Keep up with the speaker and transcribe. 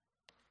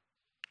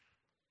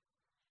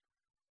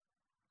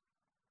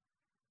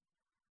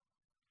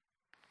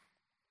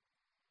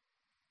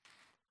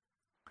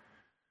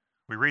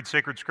We read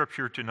sacred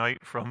scripture tonight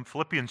from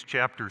Philippians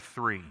chapter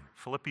 3.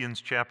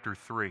 Philippians chapter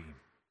 3.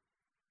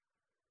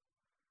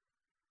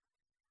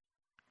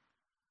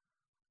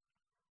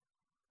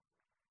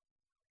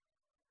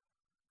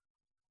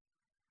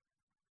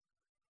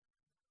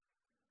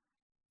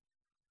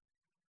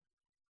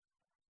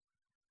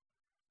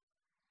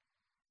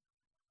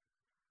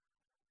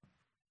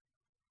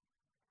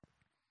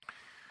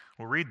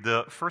 We'll read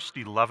the first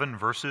 11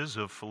 verses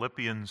of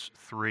Philippians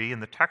 3,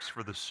 and the text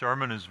for the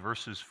sermon is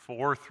verses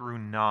 4 through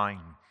 9.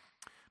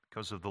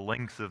 Because of the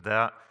length of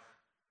that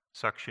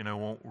section, I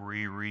won't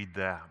reread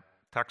that.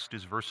 Text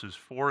is verses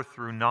 4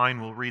 through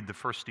 9. We'll read the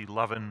first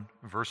 11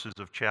 verses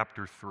of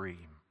chapter 3.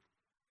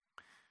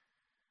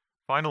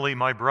 Finally,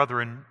 my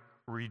brethren,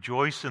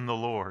 rejoice in the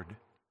Lord.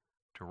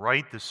 To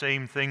write the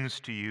same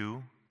things to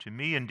you, to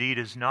me indeed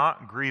is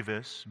not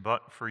grievous,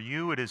 but for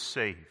you it is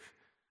safe.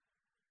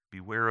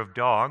 Beware of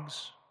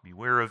dogs,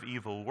 beware of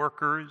evil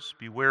workers,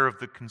 beware of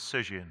the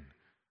concision.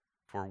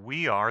 For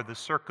we are the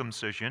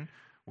circumcision,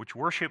 which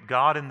worship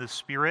God in the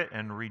Spirit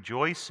and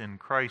rejoice in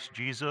Christ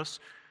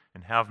Jesus,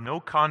 and have no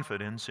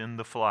confidence in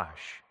the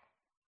flesh.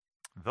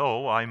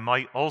 Though I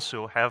might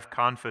also have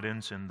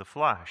confidence in the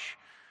flesh.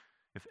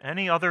 If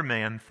any other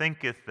man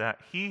thinketh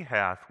that he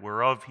hath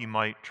whereof he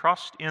might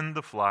trust in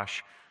the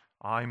flesh,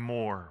 I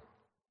more.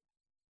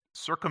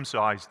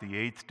 Circumcised the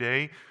 8th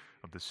day,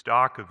 of the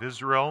stock of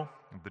Israel,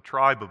 of the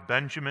tribe of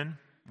Benjamin,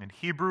 and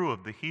Hebrew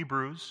of the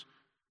Hebrews,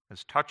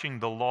 as touching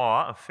the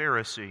law, a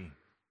Pharisee,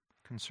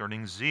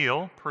 concerning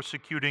zeal,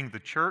 persecuting the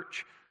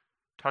church,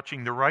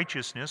 touching the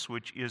righteousness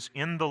which is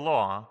in the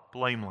law,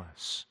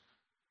 blameless.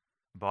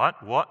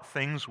 But what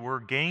things were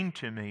gain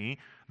to me,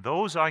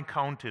 those I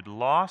counted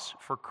loss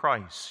for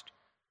Christ.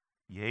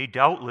 Yea,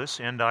 doubtless,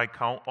 and I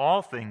count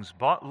all things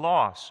but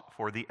loss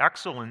for the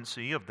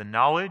excellency of the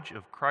knowledge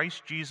of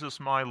Christ Jesus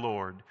my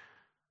Lord,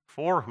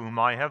 for whom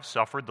I have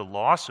suffered the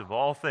loss of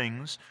all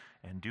things,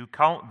 and do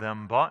count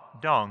them but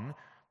dung,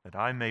 that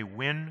I may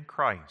win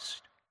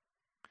Christ,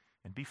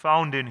 and be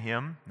found in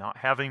him, not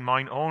having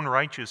mine own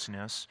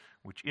righteousness,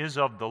 which is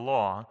of the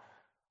law,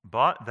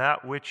 but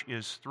that which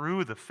is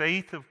through the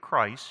faith of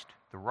Christ,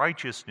 the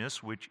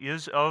righteousness which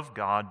is of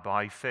God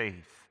by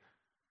faith,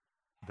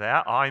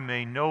 that I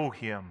may know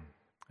him,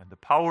 and the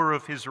power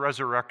of his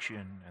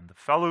resurrection, and the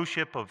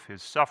fellowship of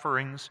his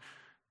sufferings,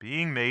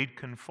 being made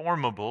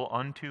conformable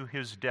unto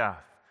his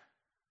death,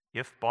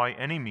 if by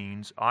any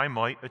means I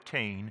might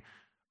attain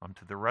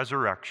unto the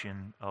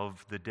resurrection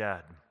of the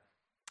dead.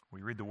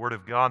 We read the word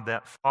of God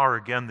that far.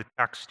 Again, the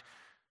text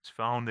is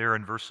found there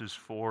in verses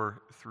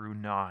 4 through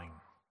 9.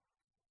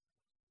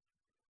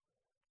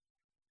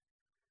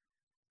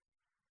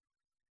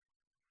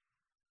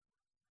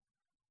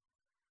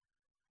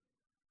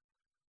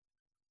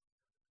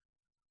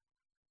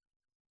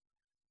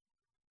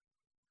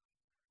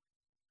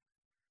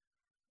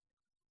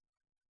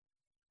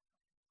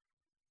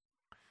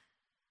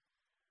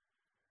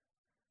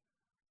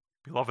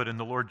 Beloved in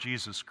the Lord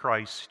Jesus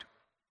Christ,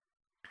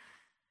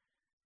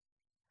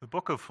 the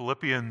book of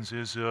Philippians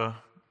is a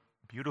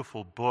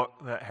beautiful book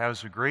that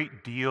has a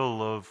great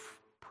deal of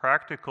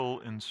practical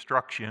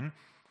instruction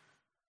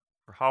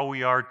for how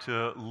we are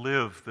to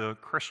live the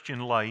Christian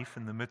life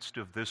in the midst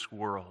of this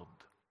world.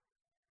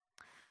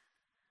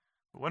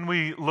 When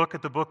we look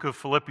at the book of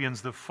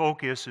Philippians, the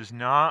focus is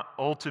not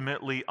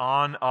ultimately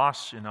on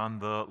us and on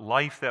the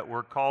life that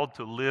we're called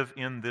to live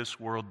in this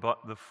world,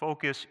 but the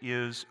focus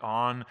is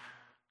on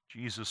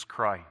Jesus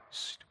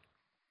Christ.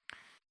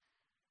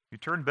 You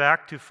turn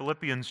back to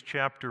Philippians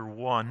chapter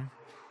 1,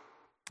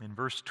 in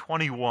verse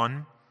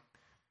 21,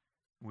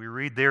 we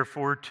read,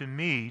 "Therefore to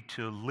me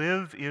to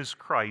live is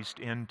Christ,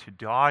 and to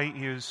die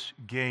is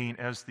gain."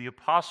 As the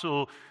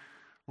apostle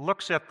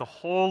looks at the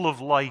whole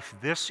of life,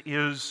 this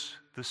is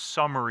the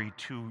summary.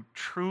 To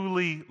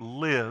truly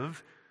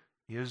live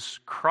is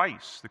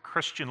Christ. The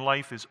Christian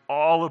life is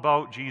all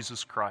about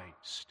Jesus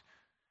Christ.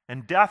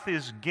 And death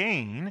is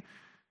gain,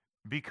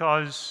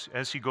 because,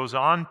 as he goes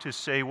on to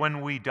say, when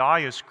we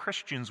die as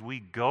Christians, we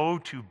go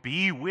to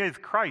be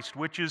with Christ,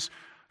 which is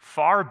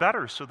far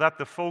better, so that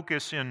the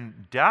focus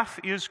in death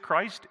is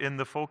Christ and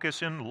the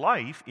focus in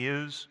life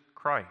is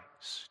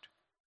Christ.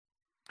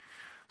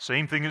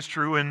 Same thing is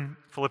true in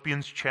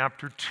Philippians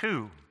chapter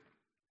 2.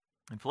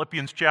 In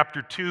Philippians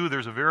chapter 2,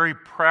 there's a very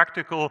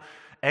practical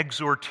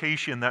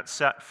exhortation that's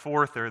set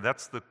forth there.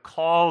 That's the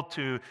call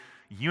to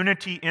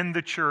unity in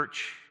the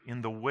church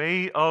in the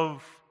way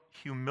of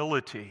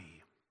humility.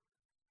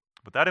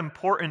 But that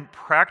important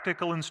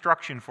practical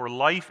instruction for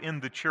life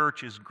in the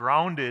church is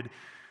grounded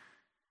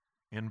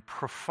in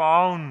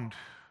profound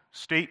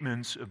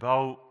statements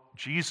about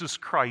Jesus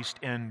Christ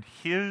and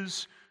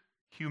his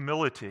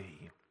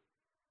humility.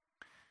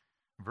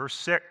 Verse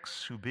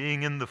 6, "Who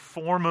being in the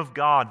form of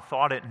God,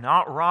 thought it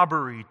not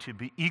robbery to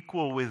be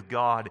equal with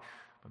God,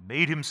 but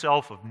made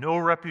himself of no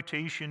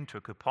reputation,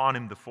 took upon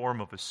him the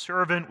form of a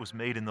servant, was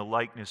made in the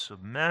likeness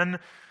of men."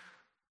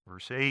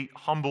 Verse 8,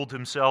 "Humbled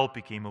himself,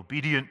 became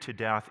obedient to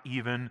death,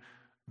 even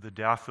the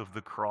death of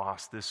the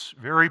cross. This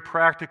very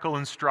practical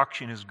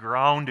instruction is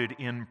grounded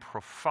in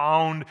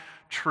profound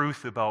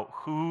truth about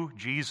who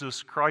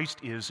Jesus Christ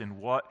is and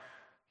what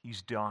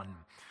He's done.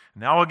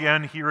 Now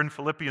again, here in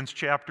Philippians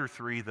chapter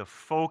 3, the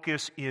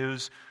focus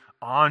is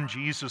on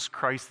Jesus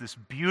Christ, this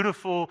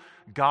beautiful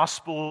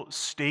gospel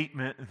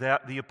statement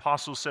that the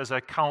apostle says,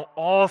 I count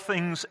all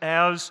things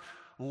as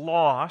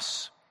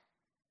loss,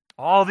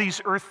 all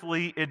these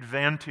earthly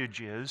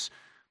advantages,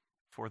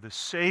 for the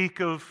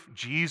sake of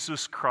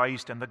Jesus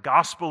Christ and the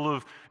gospel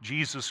of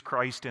Jesus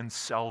Christ and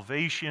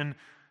salvation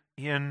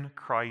in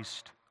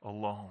Christ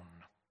alone.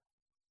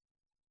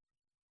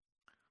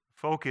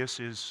 Focus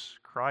is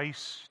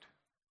Christ,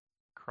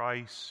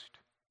 Christ,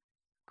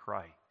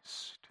 Christ.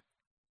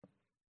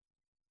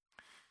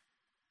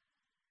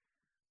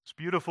 This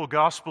beautiful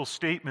gospel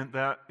statement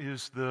that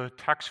is the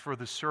text for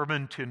the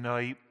sermon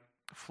tonight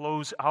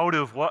flows out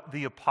of what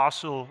the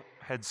apostle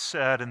had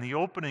said in the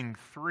opening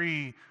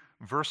 3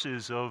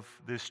 verses of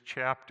this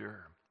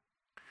chapter.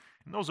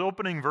 In those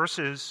opening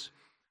verses,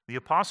 the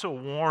apostle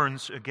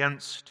warns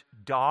against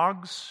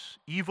dogs,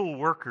 evil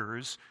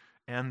workers,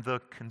 and the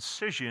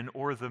concision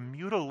or the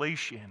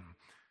mutilation.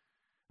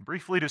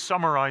 Briefly to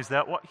summarize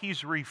that, what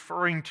he's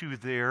referring to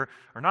there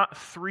are not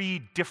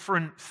 3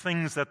 different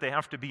things that they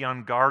have to be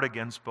on guard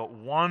against, but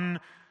one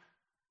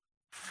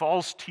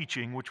false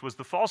teaching, which was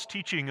the false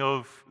teaching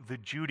of the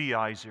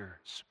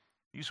Judaizers.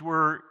 These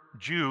were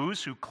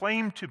Jews who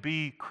claimed to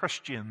be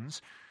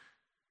Christians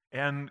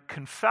and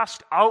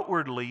confessed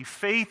outwardly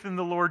faith in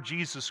the Lord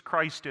Jesus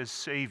Christ as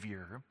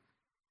Savior.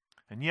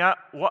 And yet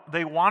what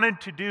they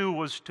wanted to do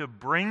was to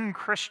bring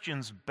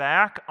Christians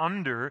back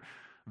under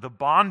the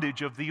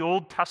bondage of the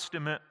Old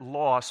Testament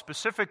law.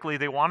 Specifically,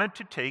 they wanted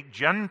to take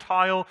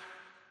Gentile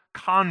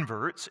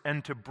converts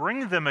and to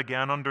bring them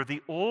again under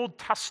the Old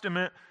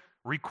Testament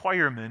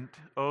requirement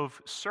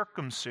of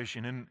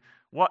circumcision. And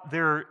what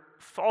their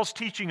false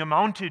teaching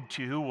amounted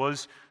to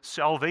was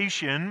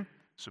salvation,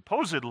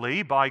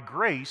 supposedly by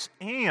grace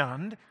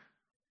and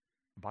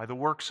by the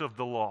works of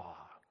the law.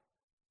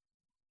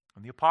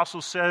 And the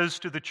apostle says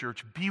to the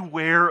church,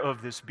 beware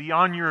of this, be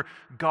on your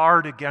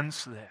guard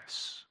against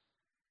this.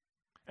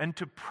 And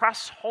to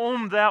press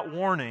home that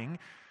warning,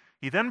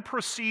 he then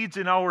proceeds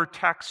in our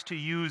text to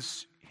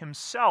use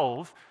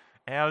himself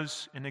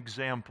as an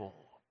example.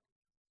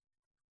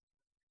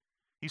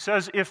 He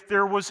says, if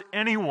there was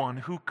anyone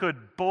who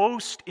could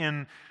boast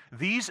in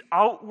these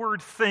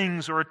outward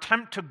things or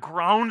attempt to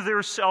ground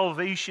their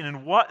salvation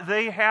in what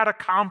they had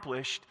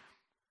accomplished,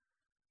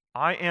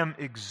 I am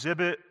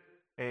exhibit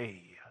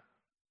A.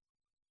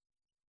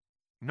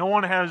 No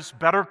one has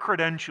better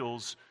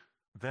credentials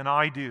than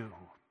I do.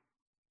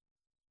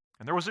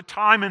 And there was a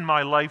time in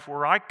my life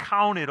where I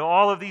counted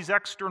all of these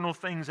external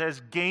things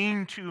as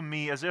gain to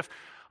me, as if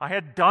I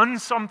had done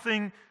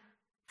something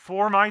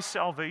for my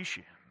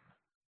salvation.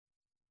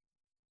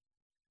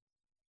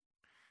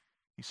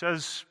 He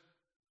says,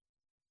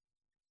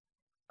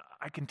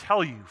 I can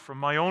tell you from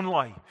my own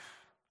life,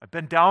 I've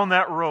been down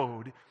that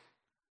road,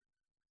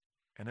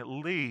 and it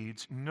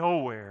leads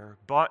nowhere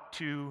but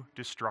to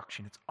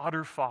destruction. It's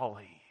utter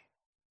folly.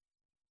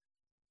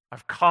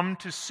 I've come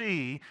to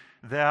see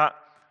that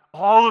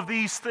all of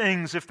these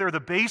things, if they're the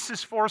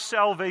basis for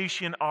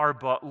salvation, are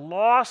but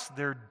loss,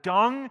 they're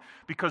dung,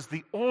 because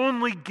the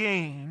only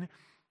gain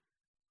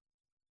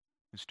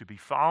is to be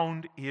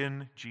found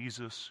in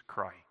Jesus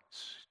Christ.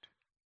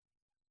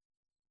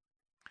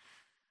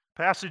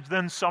 The passage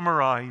then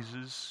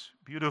summarizes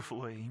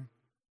beautifully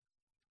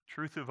the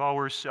truth of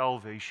our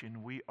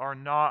salvation. We are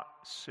not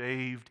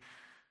saved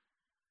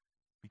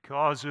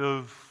because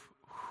of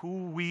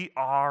who we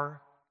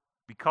are,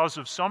 because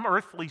of some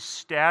earthly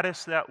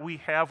status that we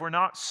have. We're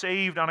not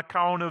saved on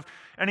account of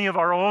any of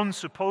our own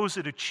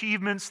supposed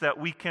achievements that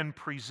we can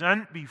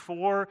present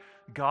before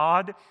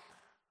God.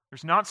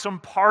 There's not some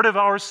part of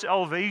our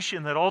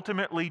salvation that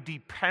ultimately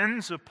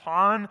depends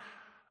upon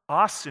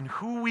us and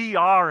who we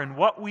are and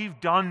what we've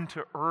done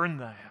to earn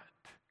that.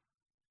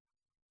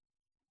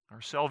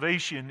 Our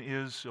salvation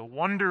is a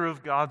wonder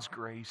of God's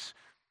grace.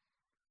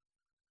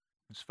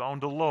 It's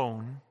found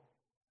alone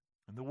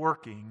in the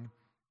working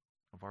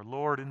of our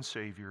Lord and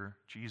Savior,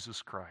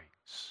 Jesus Christ.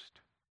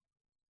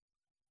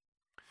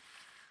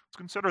 Let's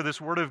consider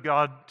this Word of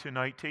God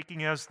tonight,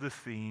 taking as the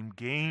theme,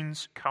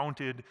 gains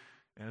counted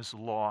as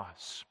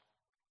loss.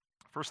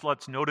 First,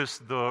 let's notice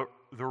the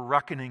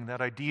reckoning,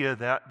 that idea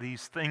that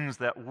these things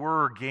that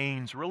were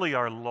gains really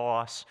are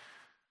loss.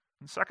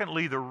 And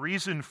secondly, the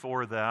reason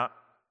for that.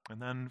 And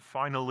then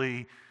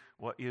finally,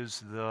 what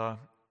is the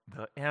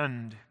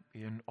end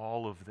in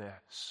all of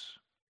this?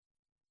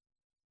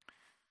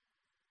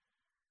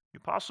 The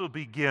apostle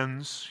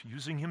begins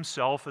using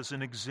himself as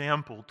an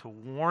example to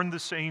warn the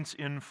saints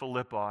in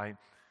Philippi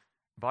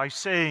by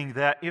saying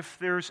that if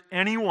there's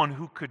anyone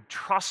who could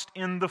trust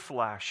in the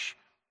flesh,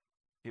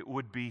 it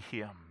would be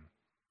him.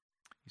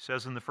 He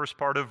says in the first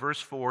part of verse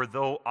 4,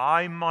 though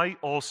I might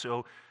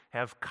also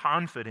have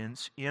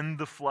confidence in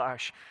the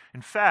flesh.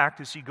 In fact,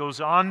 as he goes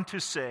on to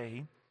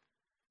say,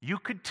 you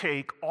could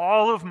take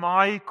all of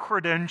my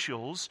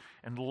credentials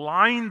and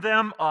line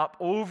them up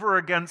over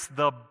against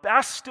the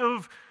best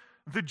of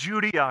the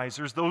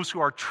Judaizers, those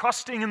who are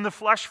trusting in the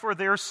flesh for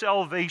their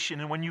salvation.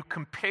 And when you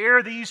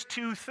compare these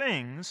two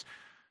things,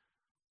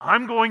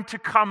 I'm going to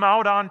come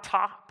out on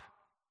top.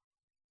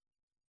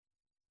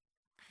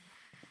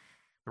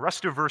 The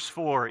rest of verse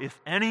 4,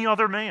 if any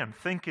other man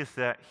thinketh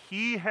that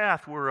he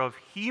hath whereof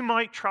he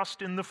might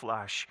trust in the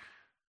flesh,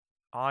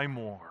 I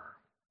more.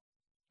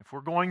 If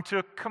we're going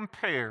to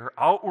compare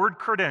outward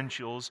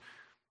credentials,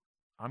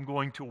 I'm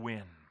going to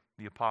win,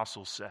 the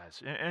apostle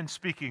says. And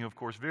speaking, of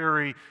course,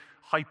 very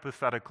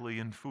hypothetically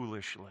and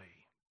foolishly.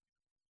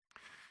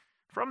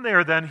 From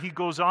there, then, he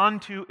goes on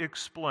to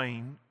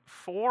explain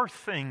 4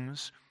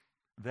 things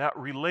that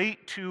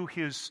relate to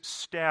his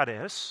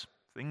status,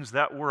 things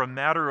that were a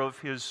matter of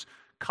his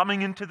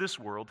coming into this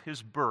world,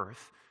 his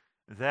birth,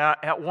 that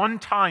at one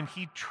time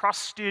he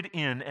trusted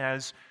in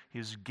as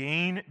his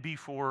gain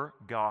before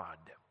God.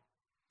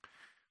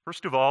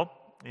 First of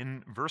all,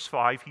 in verse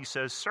 5, he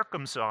says,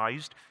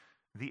 circumcised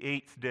the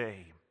 8th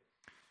day.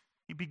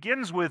 He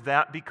begins with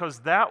that because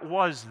that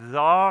was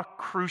the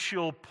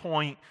crucial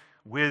point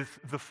with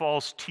the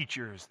false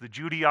teachers. The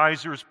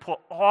Judaizers put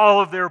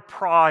all of their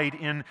pride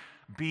in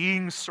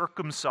being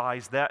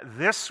circumcised, that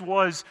this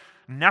was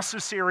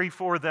necessary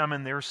for them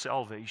in their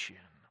salvation.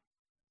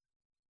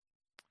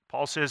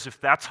 Paul says if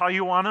that's how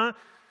you want to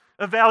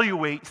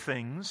evaluate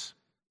things,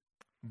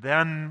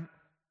 then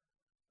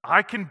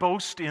I can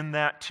boast in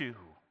that too.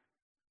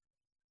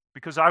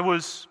 Because I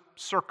was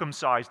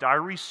circumcised. I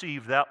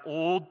received that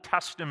Old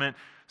Testament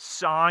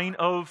sign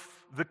of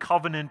the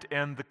covenant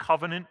and the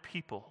covenant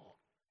people.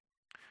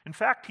 In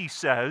fact, he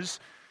says,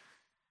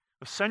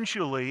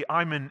 essentially,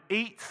 I'm an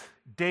 8th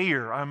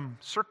dayer. I'm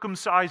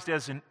circumcised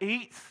as an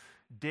 8th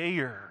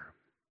dayer.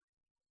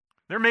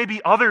 There may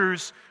be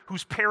others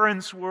whose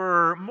parents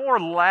were more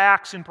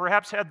lax and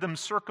perhaps had them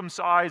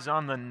circumcised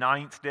on the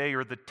 9th day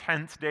or the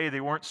 10th day. They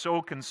weren't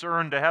so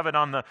concerned to have it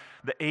on the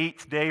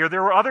 8th day. Or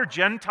there were other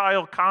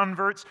Gentile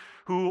converts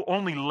who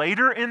only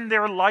later in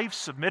their life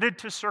submitted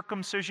to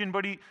circumcision.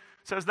 But he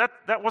says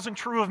that wasn't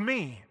true of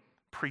me.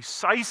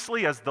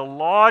 Precisely as the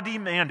law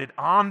demanded,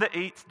 on the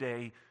 8th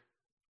day,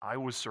 I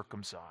was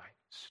circumcised.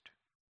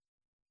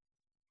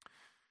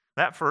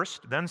 That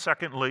first. Then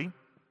secondly,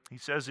 he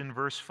says in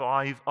verse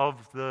 5,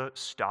 of the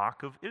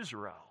stock of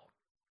Israel.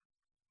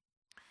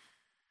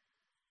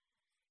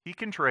 He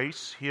can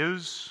trace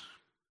his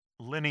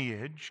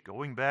lineage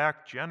going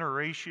back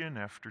generation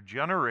after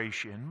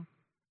generation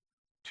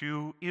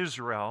to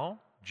Israel,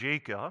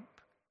 Jacob,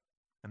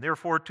 and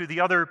therefore to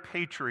the other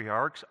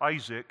patriarchs,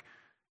 Isaac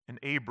and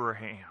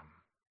Abraham.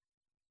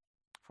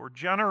 For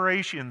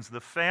generations,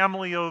 the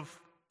family of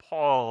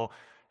Paul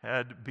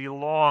had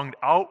belonged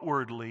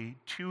outwardly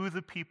to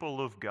the people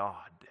of God.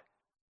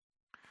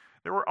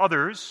 There were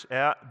others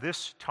at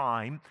this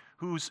time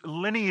whose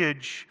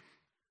lineage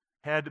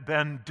had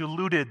been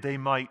diluted, they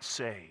might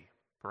say.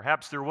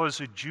 Perhaps there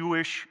was a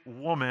Jewish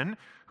woman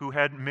who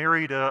had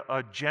married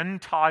a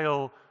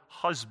Gentile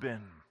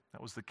husband.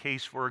 That was the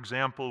case, for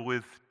example,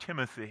 with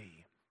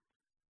Timothy.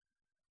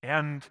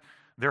 And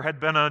there had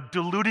been a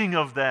diluting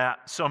of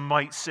that, some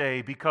might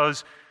say,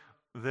 because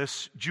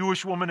this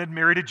Jewish woman had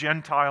married a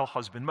Gentile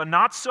husband. But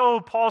not so,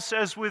 Paul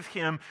says, with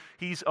him.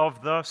 He's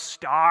of the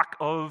stock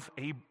of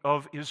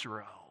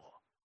Israel.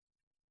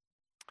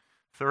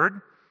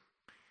 Third,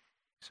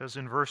 he says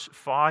in verse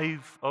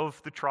 5, of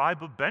the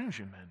tribe of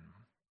Benjamin.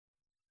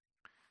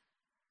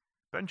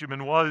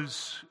 Benjamin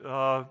was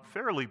a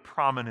fairly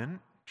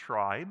prominent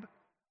tribe.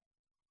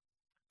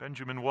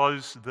 Benjamin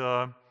was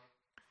the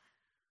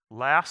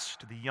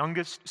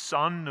youngest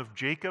son of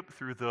Jacob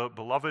through the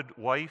beloved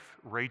wife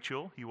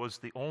Rachel. He was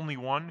the only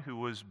one who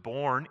was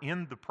born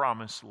in the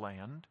promised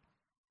land.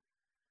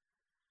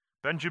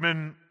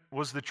 Benjamin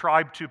was the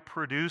tribe to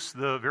produce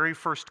the very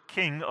first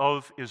king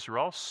of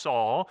Israel,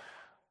 Saul,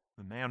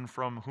 the man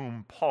from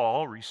whom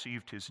Paul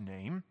received his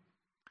name.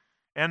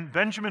 And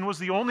Benjamin was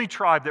the only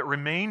tribe that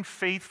remained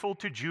faithful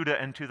to Judah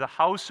and to the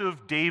house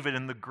of David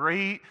in the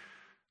great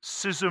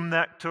schism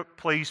that took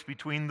place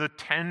between the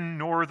 10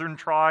 northern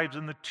tribes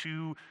and the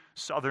 2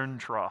 southern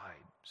tribes.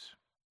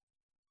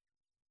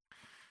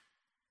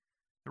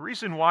 The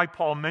reason why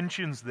Paul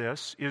mentions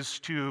this is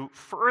to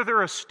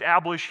further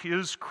establish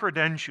his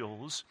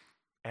credentials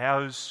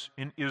as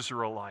an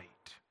Israelite.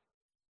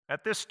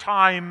 At this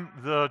time,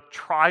 the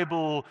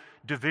tribal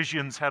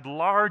divisions had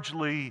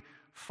largely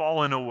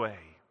fallen away.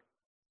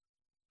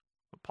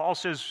 But Paul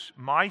says,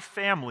 my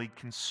family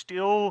can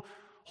still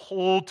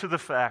hold to the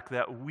fact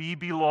that we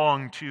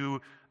belong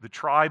to the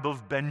tribe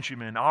of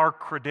Benjamin. Our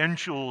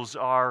credentials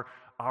are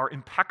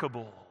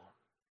impeccable.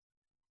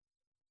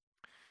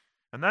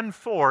 And then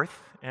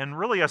fourth, and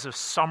really as a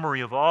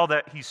summary of all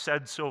that he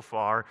said so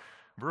far,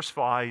 verse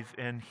 5,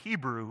 and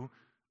Hebrew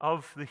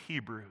of the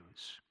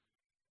Hebrews.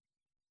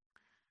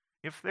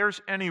 If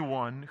there's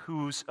anyone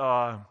who's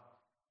a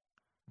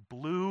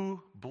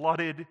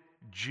blue-blooded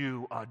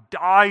Jew, a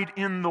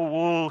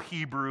dyed-in-the-wool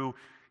Hebrew,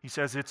 he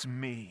says, it's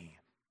me.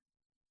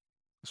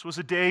 This was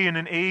a day and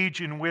an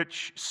age in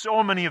which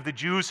so many of the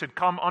Jews had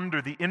come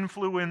under the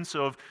influence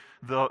of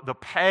the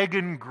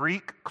pagan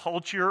Greek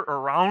culture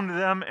around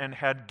them and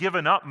had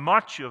given up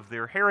much of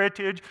their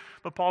heritage.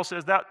 But Paul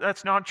says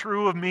that's not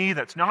true of me,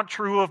 that's not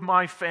true of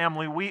my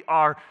family. We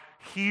are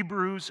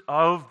Hebrews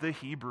of the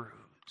Hebrews.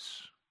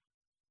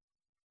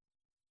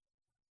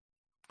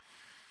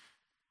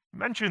 He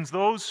mentions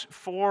those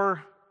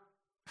four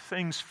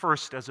things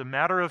first as a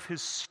matter of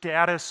his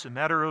status, a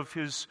matter of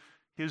his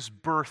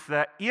birth,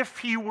 that if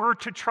he were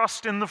to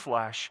trust in the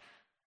flesh,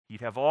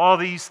 he'd have all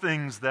these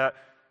things that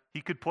he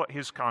could put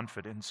his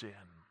confidence in.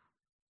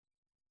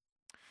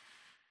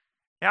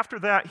 After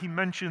that, he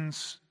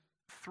mentions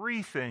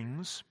three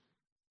things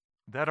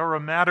that are a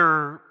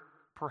matter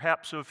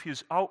perhaps of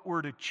his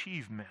outward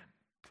achievement.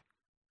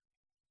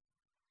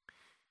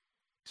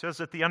 He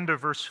says at the end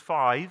of verse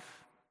 5,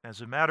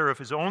 as a matter of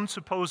his own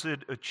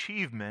supposed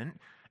achievement,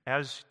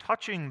 as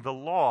touching the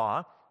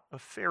law, a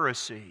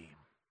Pharisee.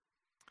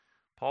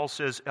 Paul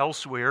says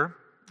elsewhere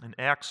in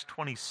Acts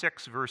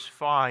 26, verse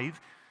 5,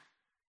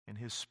 in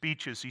his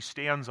speech as he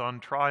stands on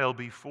trial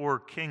before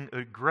King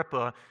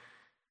Agrippa,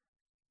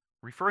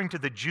 referring to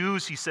the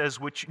Jews, he says,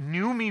 which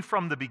knew me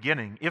from the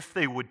beginning, if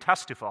they would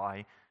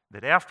testify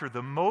that after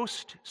the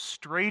most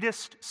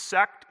straightest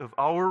sect of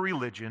our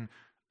religion,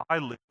 I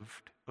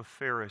lived a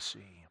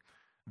Pharisee.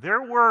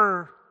 There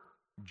were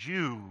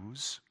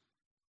Jews,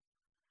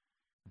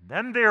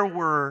 then there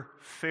were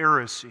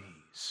Pharisees.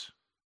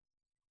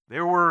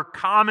 There were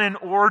common,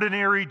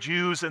 ordinary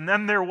Jews, and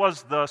then there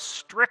was the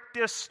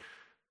strictest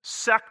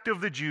sect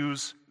of the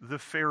Jews, the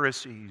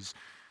Pharisees.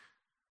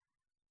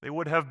 They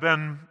would have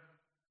been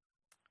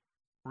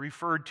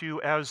referred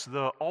to as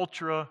the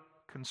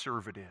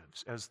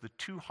ultra-conservatives, as the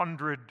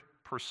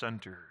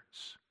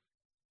 200%ers.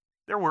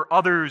 There were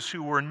others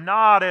who were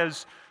not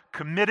as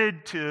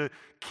committed to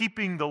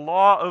keeping the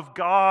law of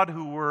God,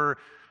 who were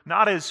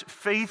not as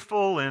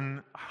faithful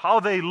in how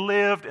they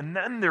lived. And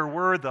then there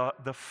were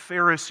the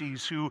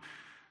Pharisees who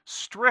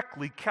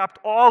strictly kept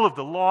all of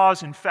the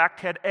laws, in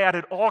fact, had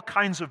added all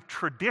kinds of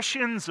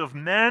traditions of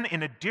men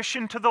in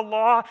addition to the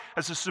law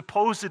as a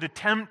supposed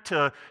attempt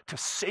to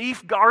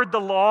safeguard the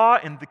law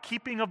and the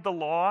keeping of the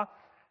law.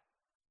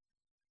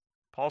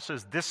 Paul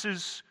says, this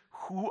is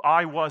who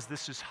I was,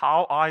 this is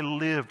how I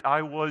lived.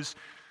 I was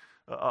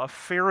a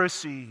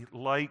Pharisee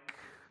like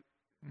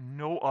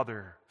no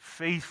other,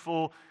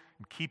 faithful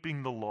in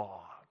keeping the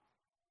law.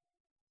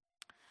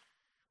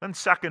 Then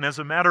second, as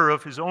a matter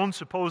of his own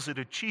supposed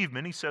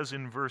achievement, he says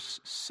in verse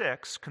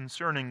 6,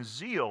 concerning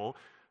zeal,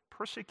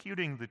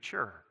 persecuting the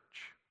church.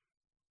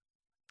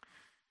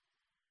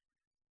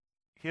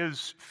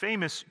 His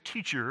famous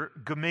teacher,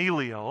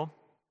 Gamaliel,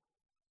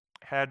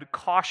 had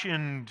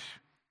cautioned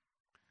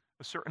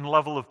a certain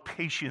level of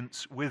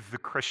patience with the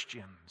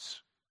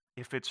Christians.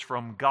 If it's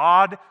from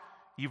God,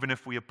 even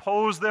if we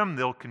oppose them,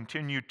 they'll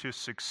continue to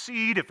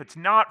succeed. If it's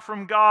not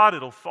from God,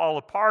 it'll fall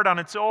apart on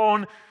its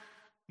own.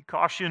 He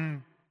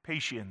cautioned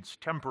patience,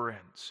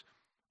 temperance.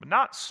 But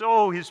not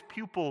so his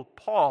pupil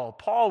Paul.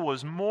 Paul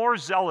was more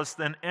zealous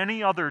than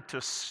any other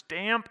to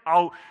stamp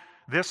out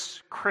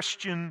this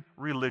Christian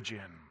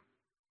religion.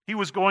 He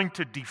was going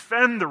to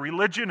defend the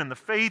religion and the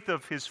faith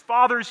of his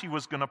fathers. He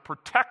was going to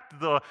protect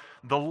the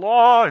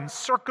law and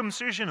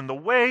circumcision and the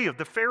way of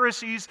the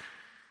Pharisees,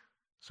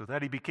 so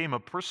that he became a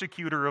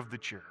persecutor of the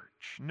church.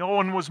 No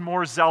one was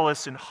more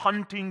zealous in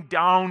hunting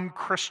down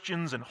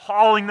Christians and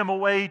hauling them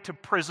away to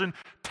prison,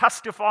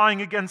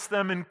 testifying against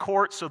them in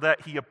court so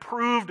that he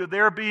approved of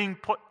their being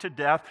put to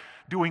death,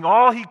 doing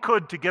all he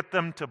could to get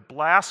them to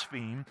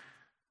blaspheme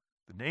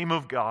the name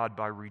of God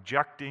by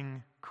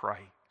rejecting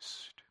Christ.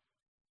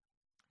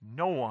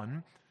 No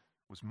one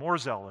was more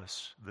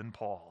zealous than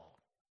Paul.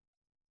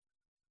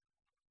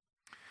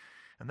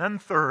 And then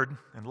third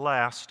and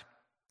last,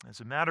 as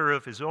a matter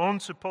of his own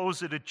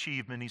supposed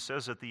achievement, he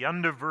says at the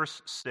end of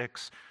verse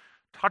 6,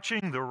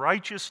 touching the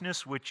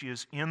righteousness which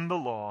is in the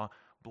law,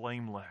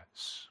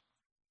 blameless.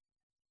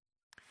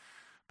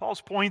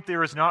 Paul's point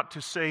there is not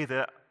to say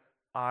that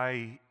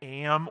I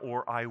am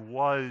or I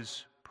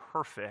was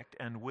perfect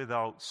and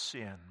without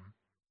sin.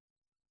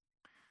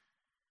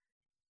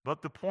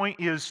 But the point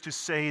is to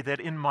say that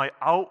in my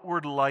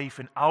outward life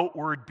and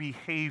outward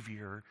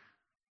behavior,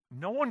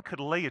 no one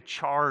could lay a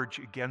charge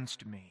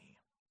against me.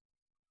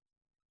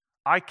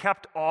 I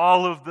kept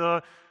all of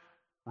the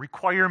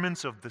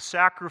requirements of the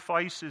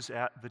sacrifices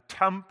at the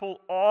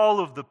temple, all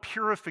of the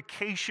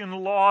purification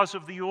laws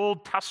of the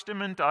Old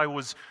Testament. I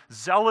was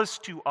zealous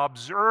to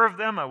observe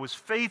them. I was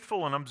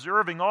faithful in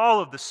observing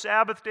all of the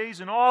Sabbath days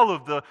and all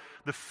of the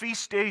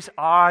feast days.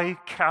 I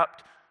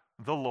kept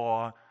the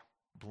law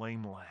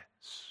blameless.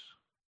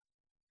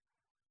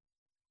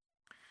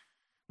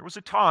 There was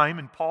a time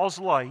in Paul's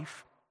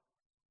life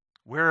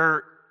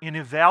where, in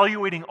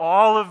evaluating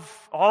all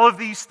of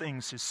these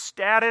things, his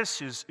status,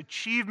 his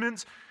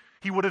achievements,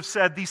 he would have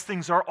said, these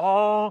things are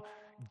all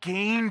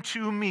gain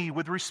to me.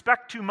 With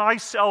respect to my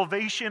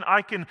salvation,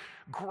 I can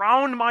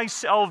ground my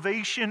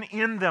salvation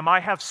in them. I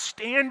have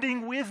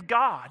standing with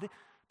God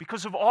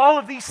because of all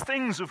of these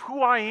things of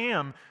who I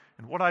am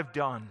and what I've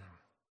done.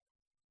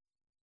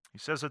 He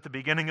says at the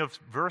beginning of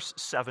verse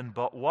 7,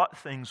 but what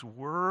things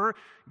were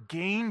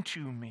gain to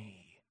me.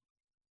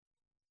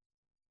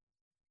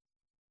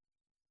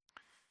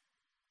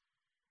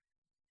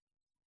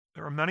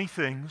 There are many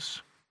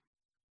things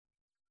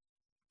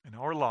in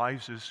our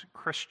lives as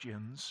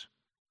Christians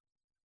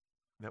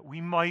that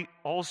we might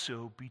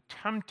also be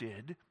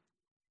tempted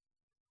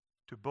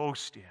to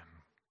boast in.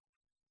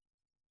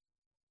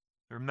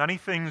 There are many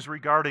things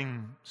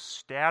regarding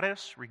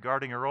status,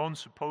 regarding our own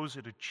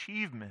supposed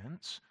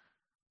achievements,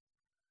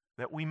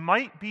 that we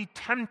might be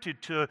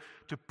tempted to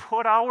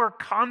put our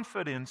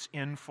confidence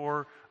in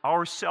for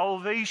our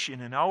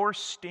salvation and our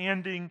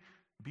standing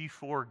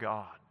before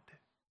God.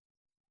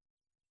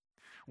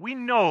 We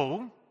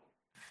know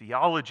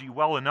theology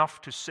well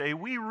enough to say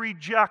we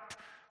reject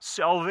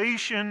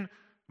salvation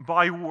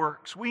by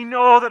works. We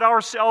know that our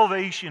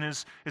salvation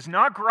is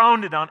not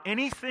grounded on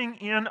anything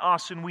in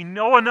us, and we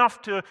know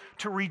enough to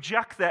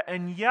reject that.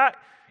 And yet,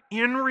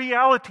 in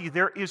reality,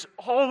 there is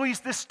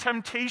always this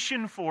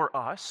temptation for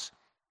us,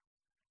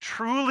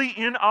 truly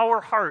in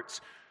our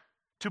hearts,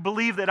 to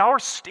believe that our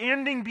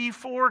standing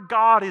before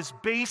God is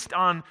based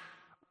on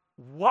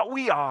what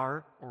we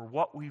are or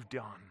what we've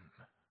done.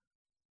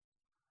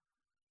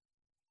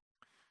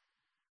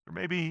 There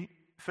may be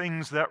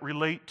things that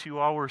relate to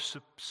our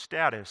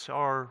status,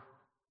 our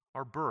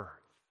birth.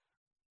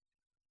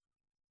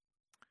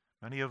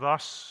 Many of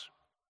us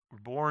were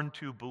born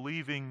to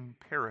believing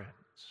parents,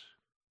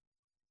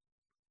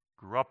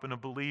 grew up in a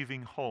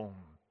believing home,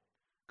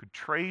 could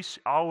trace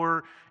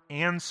our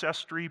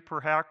ancestry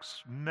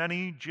perhaps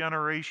many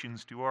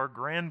generations to our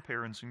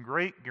grandparents and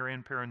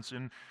great-grandparents,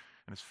 and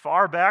as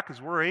far back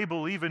as we're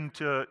able even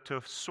to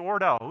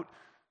sort out,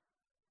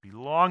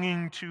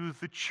 belonging to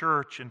the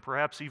church and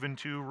perhaps even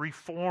to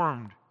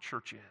Reformed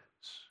churches.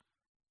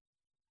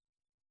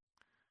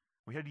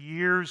 We had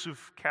years of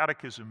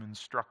catechism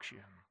instruction.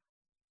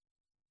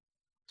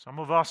 Some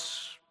of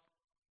us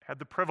had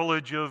the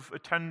privilege of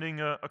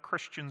attending a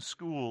Christian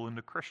school and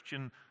a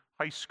Christian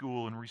high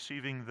school and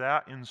receiving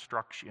that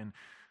instruction.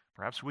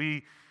 Perhaps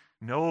we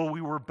know we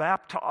were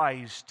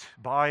baptized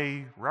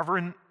by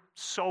Reverend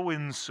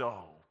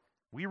so-and-so.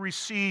 We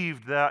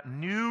received that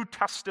New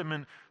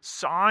Testament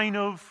sign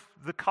of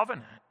the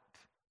covenant.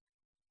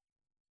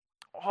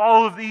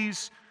 All of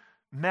these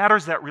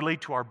matters that relate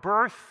to our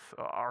birth,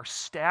 our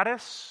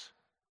status.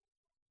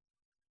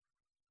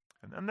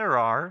 And then there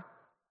are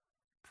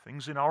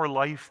things in our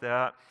life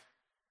that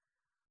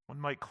one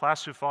might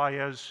classify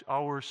as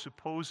our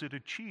supposed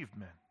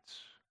achievements.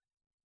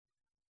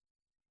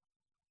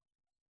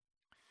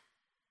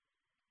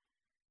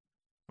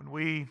 When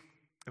we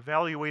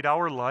evaluate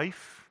our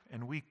life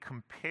and we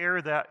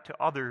compare that to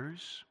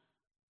others,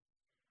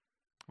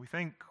 we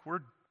think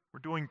we're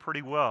doing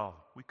pretty well.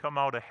 We come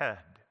out ahead.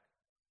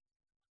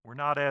 We're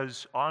not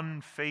as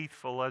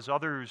unfaithful as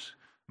others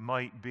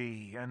might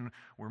be, and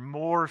we're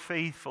more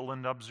faithful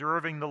in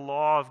observing the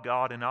law of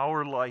God in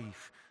our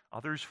life.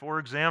 Others, for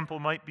example,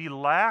 might be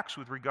lax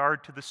with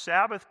regard to the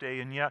Sabbath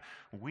day, and yet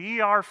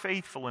we are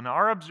faithful in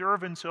our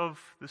observance of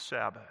the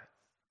Sabbath.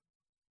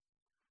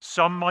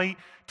 Some might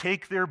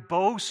take their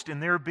boast in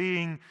their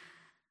being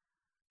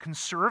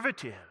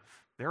conservative.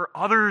 There are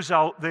others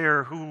out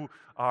there who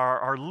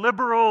are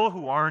liberal,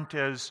 who aren't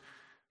as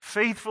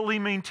faithfully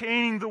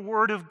maintaining the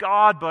Word of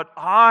God, but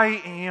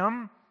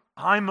I'm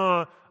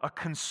a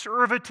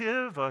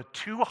conservative, a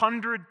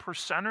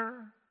 200%er.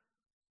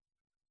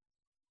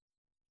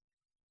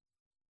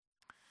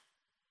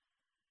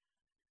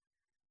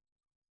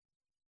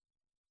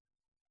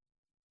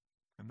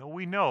 And though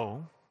we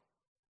know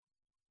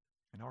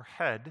in our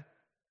head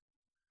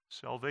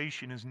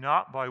salvation is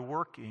not by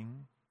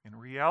working, in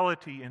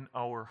reality in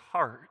our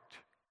heart,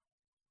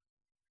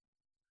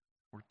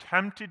 we're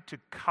tempted to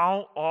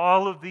count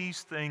all of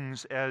these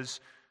things as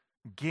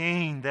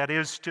gain. That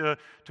is, to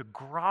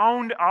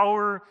ground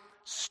our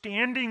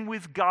standing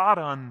with God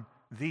on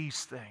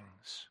these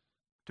things.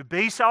 To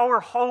base our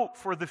hope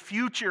for the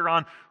future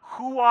on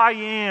who I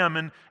am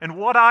and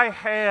what I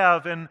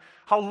have and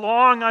how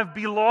long I've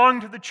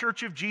belonged to the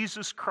Church of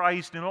Jesus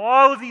Christ and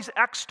all of these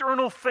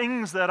external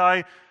things that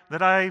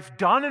I've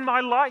done in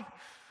my life.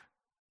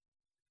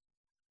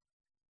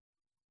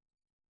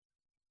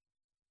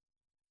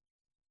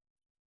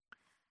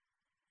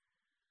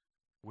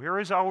 Where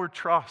is our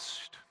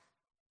trust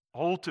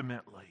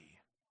ultimately?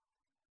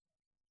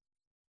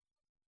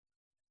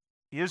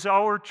 Is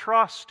our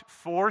trust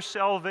for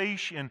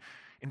salvation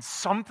in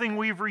something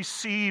we've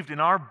received in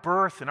our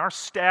birth and our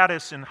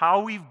status and how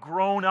we've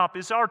grown up?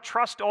 Is our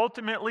trust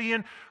ultimately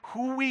in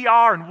who we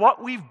are and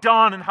what we've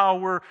done and how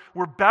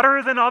we're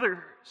better than others?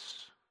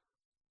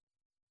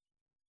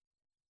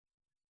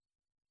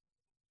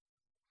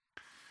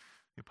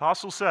 The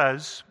apostle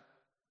says,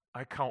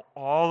 I count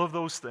all of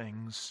those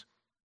things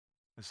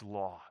as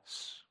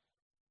loss.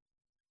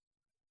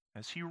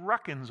 As he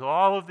reckons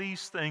all of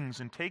these things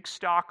and takes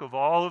stock of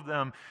all of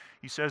them,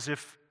 he says,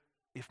 if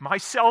my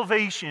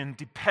salvation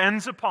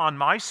depends upon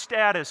my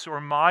status or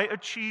my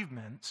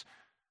achievements,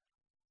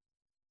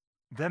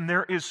 then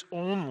there is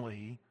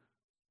only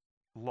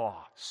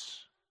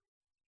loss.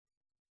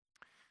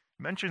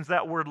 He mentions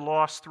that word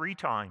loss 3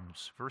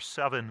 times. Verse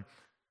 7,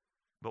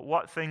 but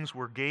what things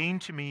were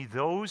gained to me,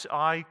 those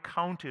I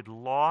counted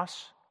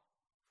loss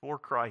for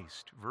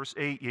Christ. Verse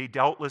 8, yea,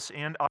 doubtless,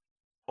 and I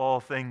all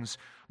things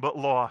but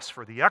loss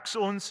for the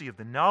excellency of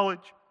the knowledge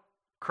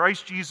of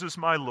Christ Jesus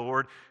my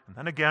Lord. And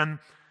then again,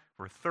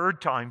 for a 3rd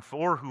time,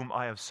 for whom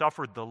I have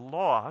suffered the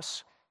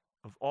loss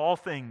of all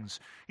things.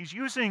 He's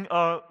using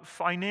a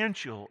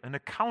financial, an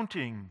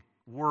accounting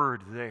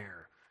word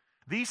there.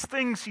 These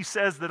things, he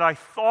says, that I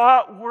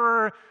thought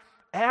were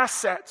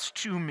assets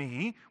to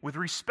me with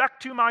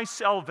respect to my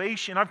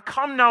salvation, I've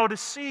come now to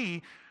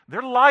see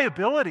they're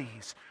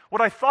liabilities.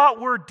 What I thought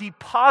were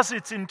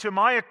deposits into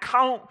my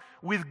account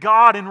with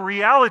God in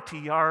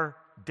reality are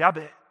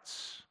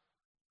debits.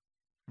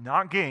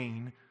 Not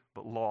gain,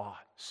 but loss.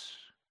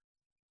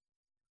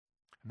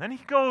 And then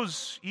he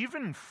goes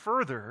even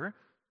further,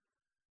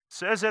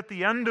 says at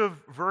the end of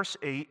verse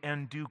 8,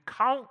 and do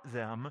count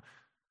them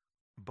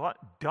but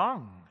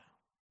dung.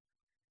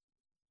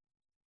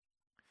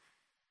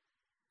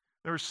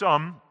 There are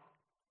some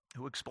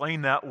who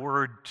explain that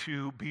word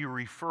to be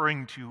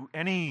referring to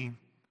any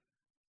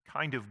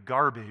kind of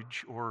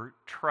garbage or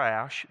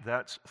trash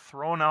that's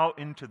thrown out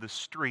into the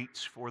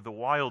streets for the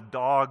wild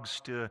dogs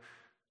to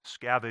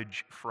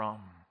scavenge from.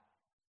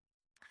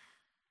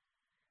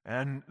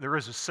 And there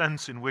is a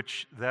sense in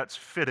which that's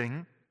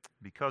fitting,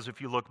 because if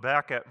you look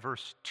back at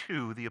verse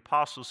 2, the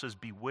apostle says,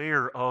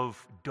 beware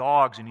of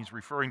dogs, and he's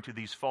referring to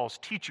these false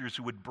teachers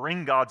who would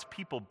bring God's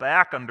people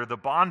back under the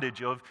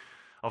bondage of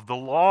the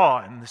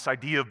law, and this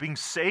idea of being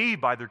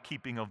saved by their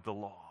keeping of the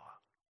law.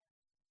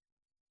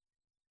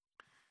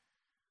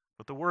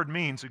 But the word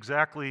means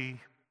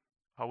exactly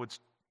how it's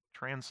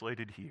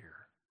translated here.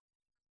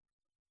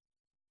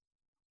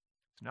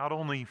 It's not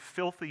only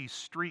filthy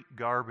street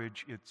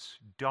garbage, it's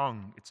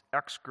dung, it's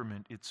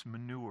excrement, it's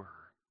manure.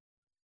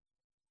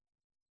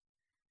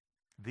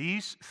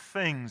 These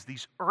things,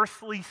 these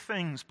earthly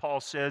things,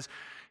 Paul says,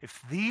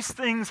 if these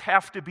things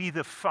have to be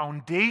the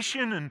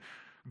foundation and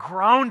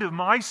ground of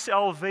my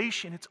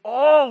salvation, it's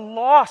all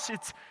loss.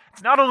 It's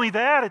not only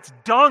that, it's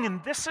dung.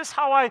 And this is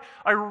how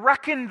I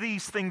reckon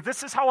these things.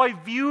 This is how I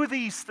view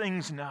these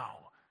things now.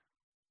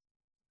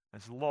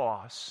 As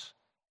loss,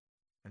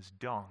 as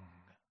dung.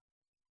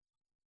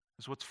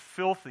 As what's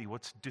filthy,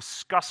 what's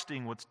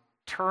disgusting, what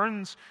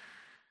turns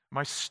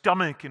my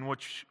stomach and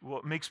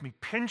what makes me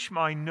pinch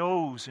my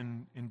nose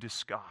in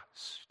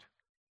disgust.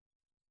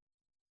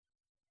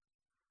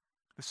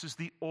 This is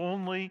the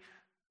only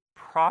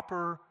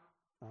proper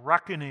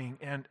reckoning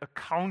and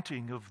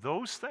accounting of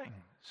those things.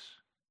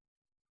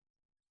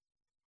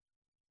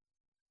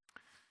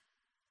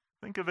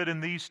 Think of it in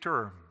these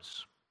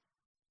terms.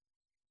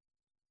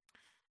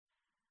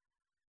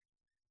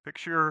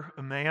 Picture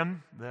a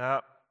man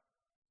that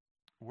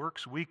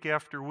works week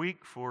after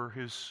week for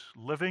his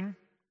living.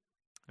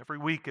 Every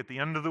week, at the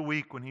end of the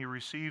week, when he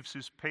receives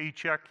his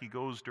paycheck, he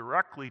goes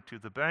directly to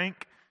the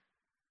bank,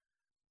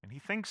 and he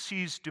thinks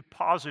he's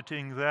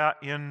depositing that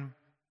in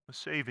a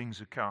savings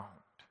account.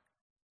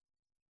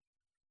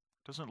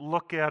 Doesn't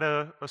look at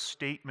a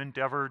statement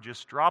ever,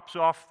 just drops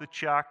off the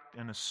check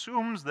and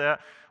assumes that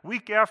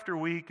week after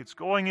week it's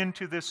going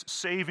into this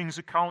savings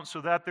account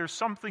so that there's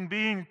something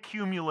being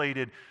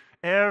accumulated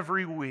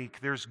every week.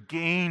 There's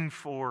gain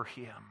for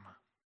him.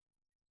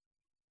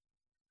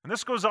 And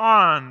this goes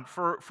on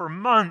for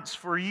months,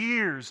 for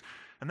years.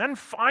 And then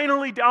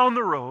finally down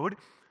the road,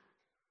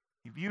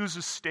 he views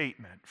a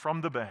statement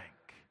from the bank.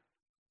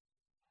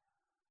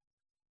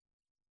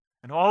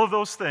 And all of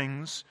those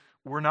things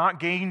were not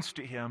gains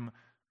to him,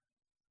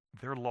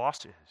 they're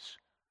losses.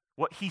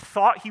 What he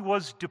thought he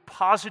was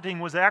depositing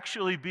was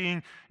actually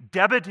being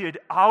debited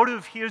out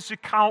of his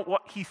account.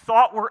 What he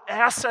thought were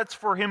assets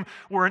for him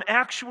were in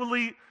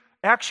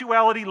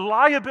actuality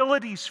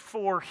liabilities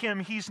for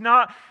him. He's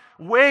not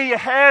way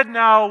ahead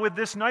now with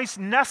this nice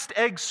nest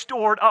egg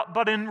stored up,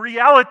 but in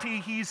reality,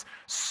 he's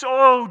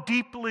so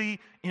deeply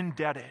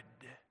indebted.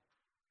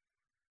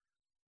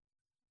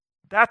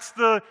 That's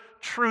the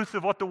truth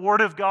of what the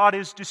Word of God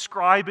is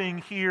describing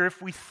here.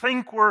 If we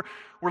think we're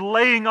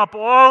laying up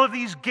all of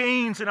these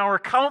gains in our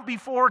account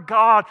before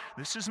God,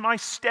 this is my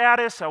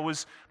status, I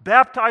was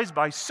baptized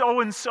by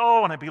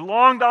so-and-so, and I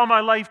belonged all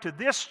my life to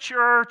this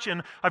church,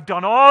 and I've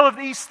done all of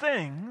these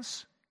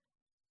things.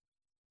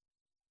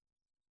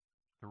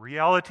 The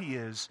reality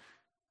is,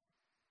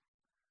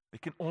 they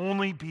can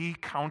only be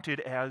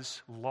counted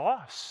as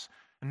loss.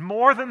 And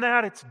more than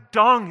that, it's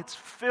dung, it's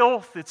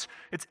filth, it's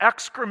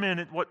excrement,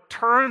 it's what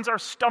turns our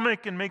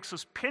stomach and makes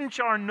us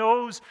pinch our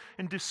nose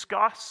in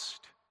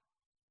disgust.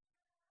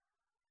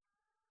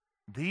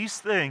 These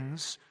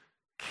things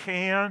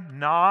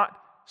cannot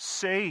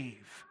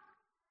save.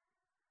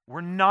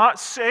 We're not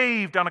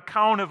saved on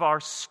account of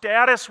our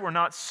status. We're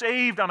not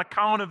saved on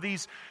account of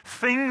these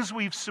things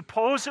we've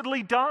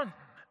supposedly done.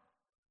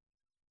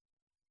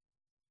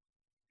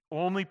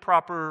 Only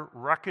proper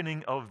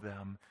reckoning of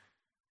them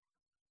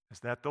is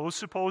that those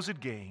supposed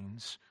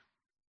gains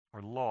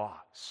are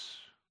loss.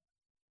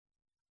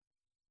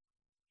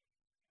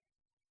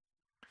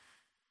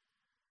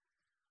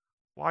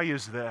 Why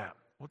is that?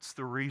 What's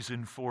the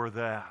reason for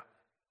that?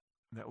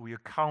 That we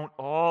account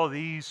all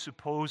these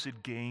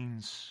supposed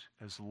gains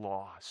as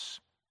loss.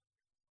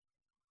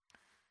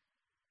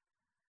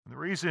 And the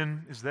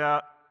reason is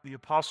that the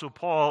Apostle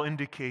Paul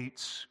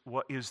indicates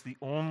what is the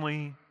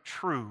only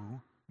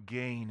true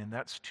gain, and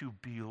that's to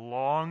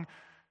belong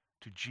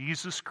to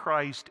Jesus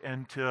Christ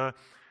and to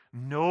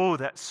know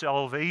that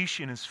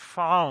salvation is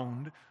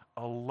found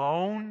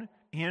alone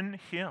in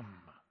Him.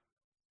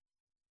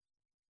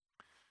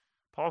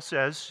 Paul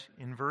says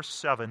in verse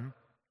 7,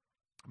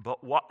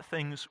 "But what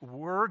things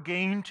were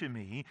gain to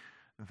me,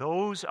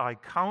 those I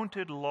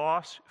counted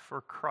loss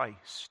for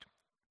Christ."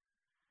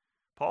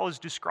 Paul is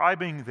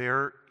describing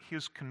there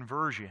his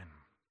conversion.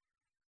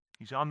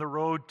 He's on the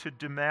road to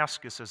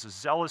Damascus as a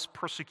zealous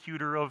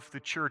persecutor of the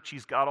church.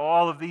 He's got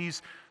all of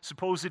these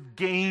supposed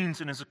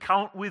gains in his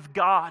account with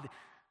God.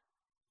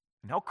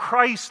 Now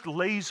Christ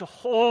lays a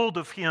hold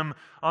of him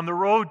on the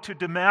road to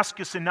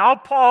Damascus, and now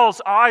Paul's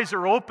eyes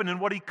are open,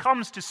 and what he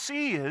comes to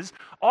see is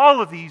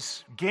all of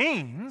these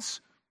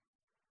gains,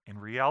 in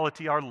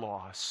reality, are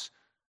loss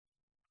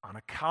on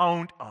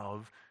account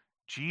of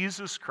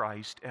Jesus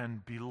Christ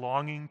and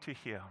belonging to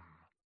Him.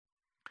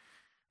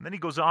 And then he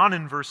goes on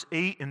in verse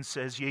 8 and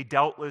says, "Yea,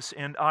 doubtless,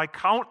 and I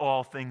count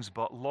all things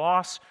but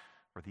loss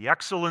for the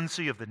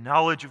excellency of the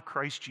knowledge of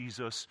Christ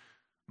Jesus,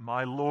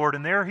 my Lord."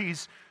 And there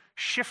he's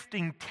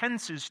shifting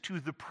tenses to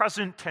the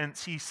present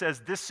tense. He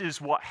says, this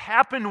is what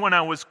happened when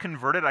I was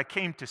converted. I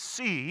came to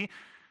see.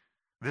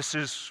 This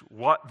is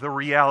what the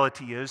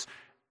reality is.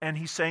 And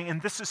he's saying, and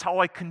this is how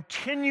I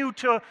continue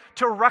to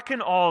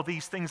reckon all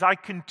these things. I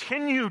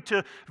continue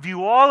to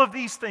view all of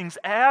these things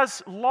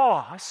as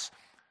loss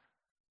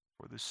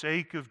for the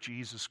sake of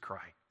Jesus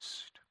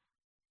Christ.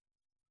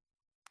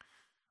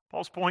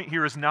 Paul's point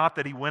here is not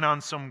that he went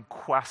on some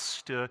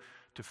quest to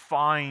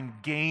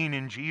find gain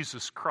in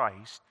Jesus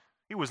Christ.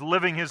 He was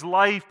living his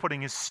life,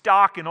 putting his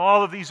stock in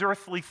all of these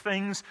earthly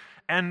things,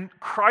 and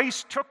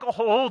Christ took a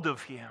hold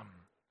of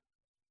him.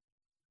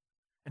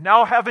 And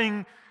now,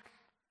 having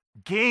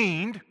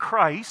gained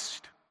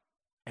Christ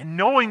and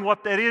knowing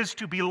what that is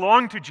to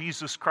belong to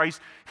Jesus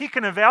Christ, he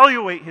can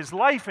evaluate his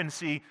life and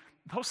see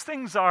those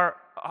things are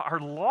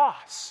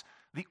loss.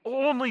 The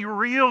only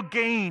real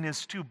gain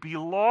is to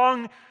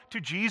belong to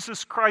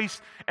Jesus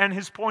Christ, and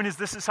his point is,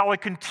 this is how I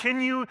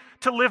continue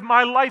to live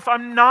my life.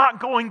 I'm not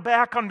going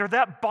back under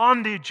that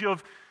bondage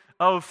of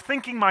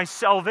thinking my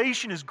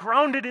salvation is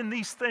grounded in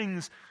these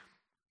things.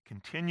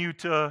 Continue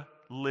to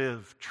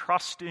live,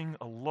 trusting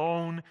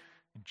alone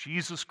in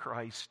Jesus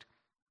Christ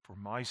for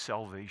my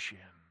salvation.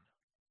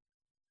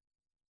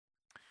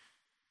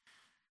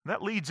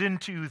 That leads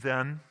into,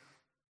 then,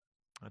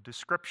 a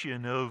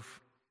description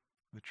of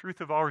the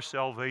truth of our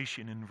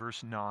salvation in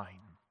verse 9.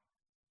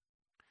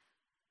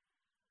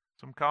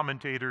 Some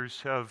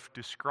commentators have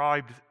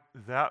described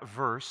that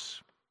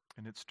verse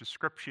and its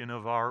description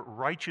of our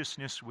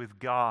righteousness with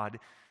God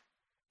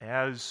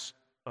as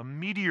a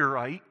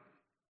meteorite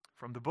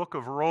from the book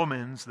of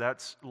Romans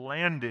that's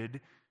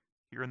landed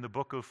here in the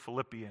book of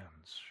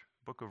Philippians.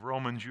 Book of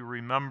Romans, you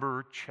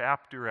remember,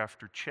 chapter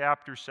after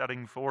chapter,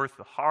 setting forth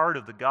the heart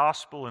of the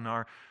gospel and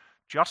our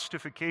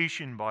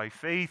justification by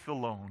faith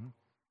alone.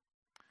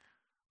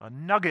 A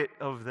nugget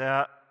of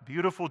that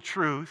beautiful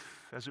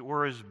truth, as it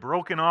were, is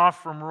broken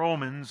off from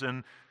Romans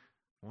and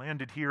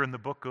landed here in the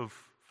book of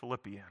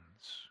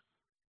Philippians.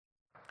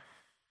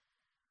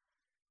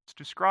 It's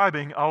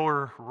describing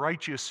our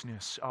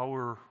righteousness,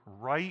 our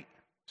right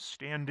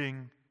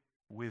standing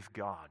with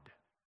God.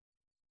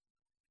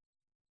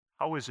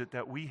 How is it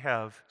that we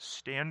have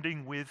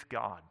standing with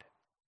God?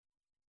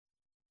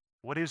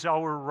 What is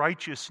our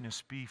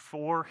righteousness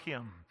before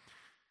Him?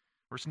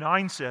 Verse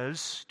 9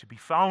 says, "To be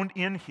found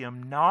in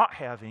Him, not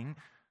having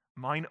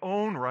mine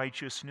own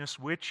righteousness,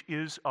 which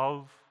is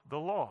of the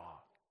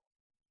law."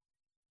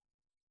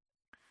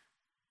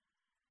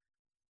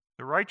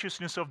 The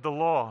righteousness of the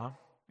law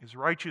is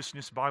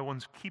righteousness by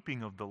one's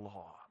keeping of the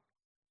law.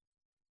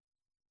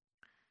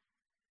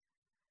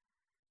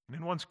 And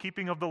in one's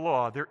keeping of the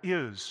law, there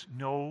is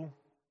no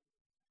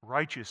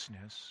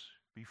righteousness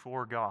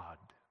before God.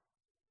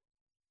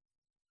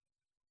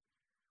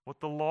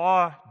 What the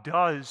law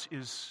does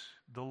is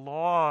the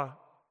law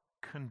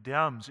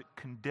condemns. It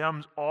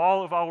condemns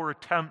all of our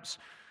attempts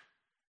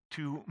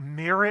to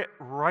merit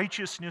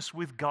righteousness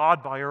with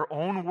God by our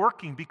own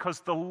working,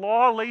 because the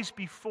law lays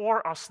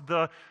before us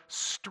the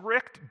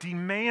strict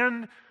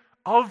demand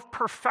of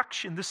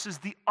perfection. This is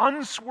the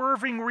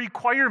unswerving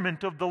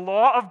requirement of the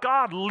law of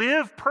God.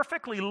 Live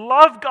perfectly.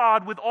 Love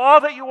God with all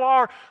that you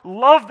are.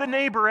 Love the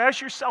neighbor as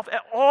yourself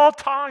at all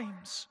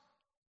times.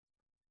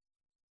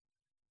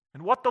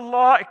 And what the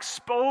law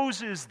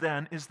exposes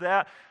then is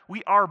that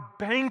we are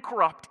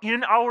bankrupt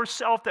in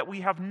ourselves, that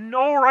we have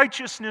no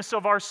righteousness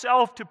of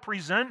ourselves to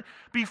present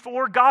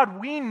before God.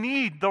 We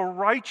need the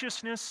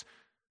righteousness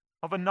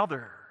of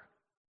another.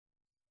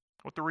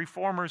 What the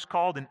Reformers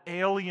called an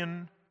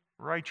alien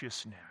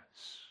righteousness.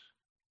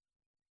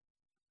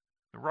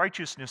 The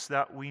righteousness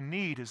that we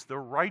need is the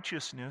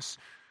righteousness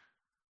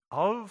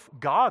of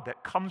God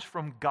that comes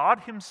from God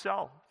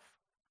himself.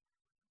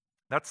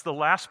 That's the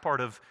last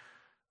part of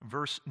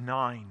verse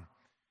 9.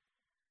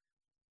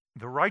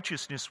 The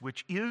righteousness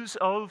which is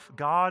of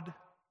God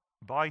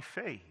by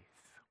faith.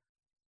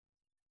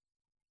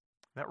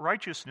 That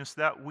righteousness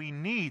that we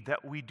need,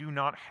 that we do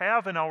not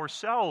have in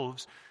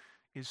ourselves,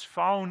 is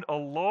found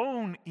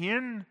alone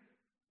in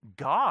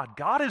God.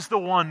 God is the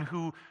one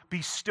who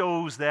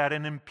bestows that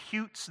and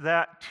imputes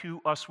that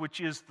to us,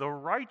 which is the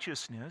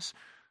righteousness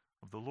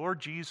of the Lord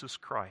Jesus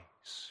Christ.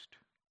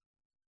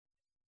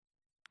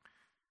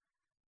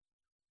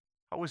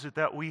 How is it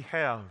that we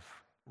have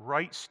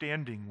right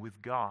standing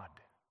with God?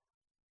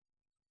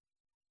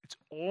 It's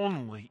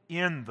only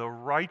in the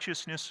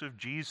righteousness of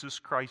Jesus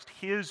Christ,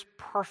 his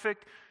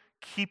perfect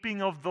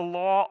keeping of the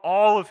law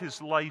all of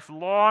his life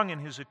long, and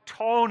his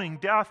atoning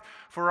death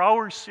for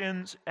our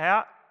sins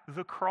at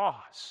the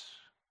cross.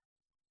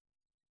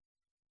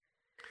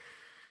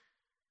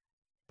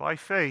 By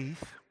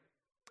faith,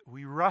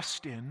 we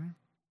rest in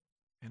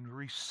and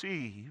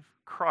receive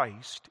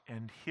Christ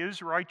and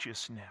his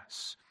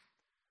righteousness.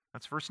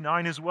 That's verse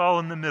 9 as well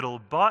in the middle.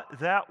 But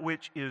that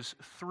which is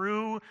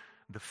through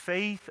the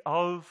faith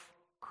of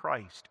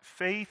Christ.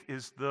 Faith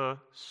is the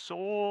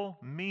sole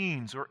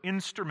means or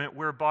instrument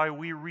whereby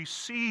we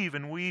receive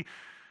and we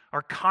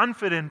are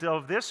confident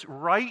of this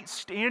right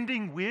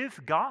standing with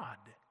God.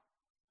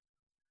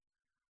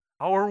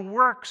 Our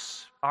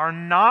works are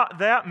not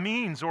that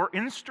means or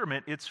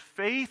instrument. It's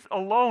faith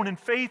alone. And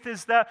faith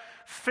is that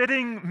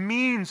fitting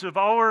means of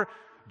our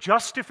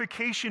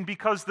justification,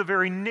 because the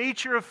very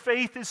nature of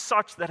faith is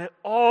such that it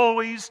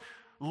always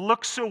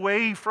looks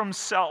away from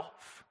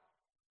self.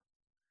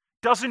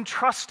 Doesn't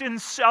trust in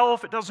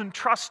self. It doesn't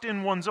trust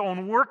in one's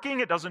own working.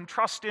 It doesn't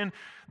trust in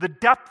the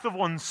depth of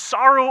one's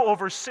sorrow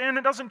over sin.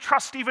 It doesn't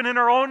trust even in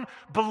our own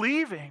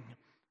believing.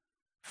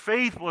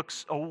 Faith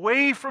looks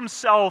away from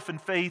self,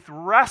 and faith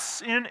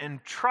rests in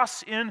and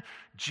trusts in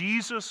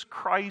Jesus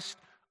Christ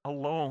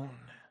alone.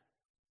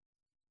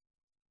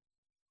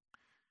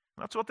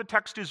 That's what the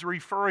text is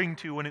referring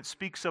to when it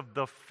speaks of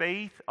the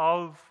faith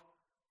of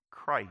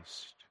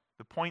Christ.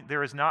 The point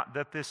there is not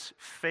that this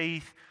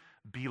faith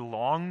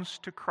belongs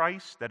to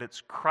Christ, that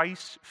it's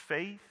Christ's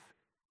faith.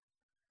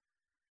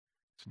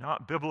 It's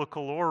not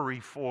biblical or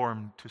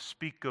reformed to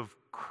speak of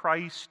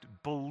Christ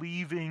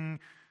believing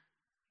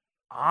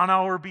on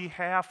our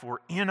behalf or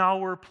in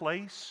our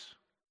place.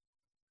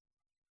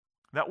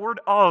 That word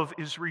 "of"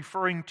 is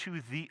referring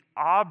to the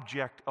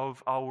object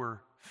of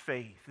our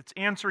faith. It's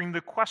answering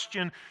the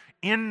question,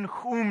 in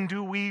whom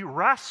do we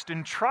rest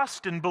and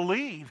trust and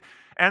believe?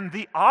 And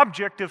the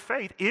object of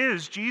faith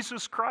is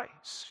Jesus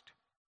Christ.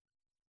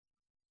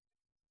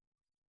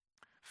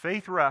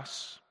 Faith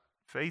rests,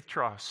 faith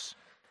trusts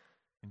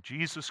in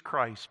Jesus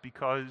Christ,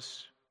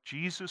 because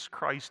Jesus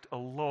Christ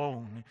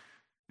alone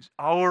is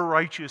our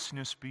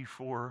righteousness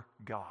before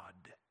God.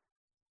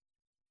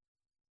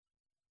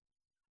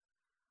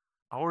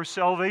 Our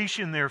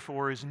salvation,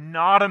 therefore, is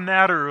not a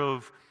matter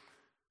of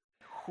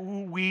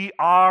who we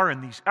are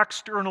and these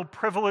external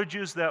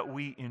privileges that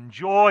we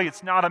enjoy.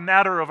 It's not a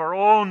matter of our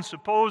own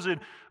supposed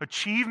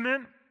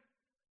achievement.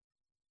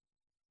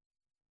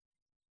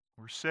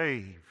 We're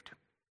saved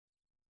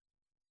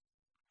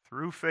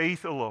through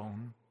faith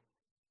alone,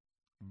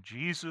 in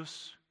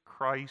Jesus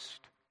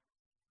Christ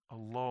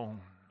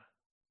alone.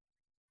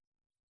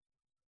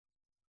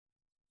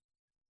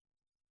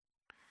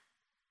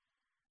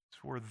 It's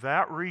for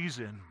that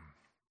reason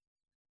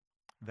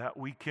that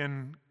we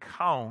can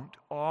count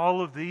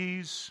all of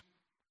these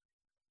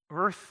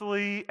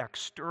earthly,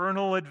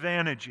 external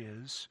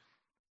advantages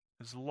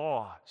as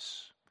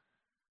loss.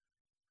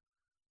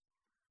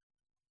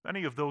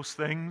 Many of those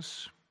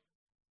things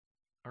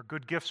are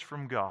good gifts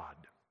from God.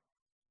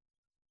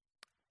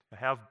 To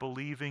have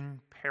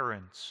believing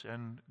parents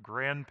and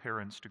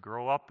grandparents, to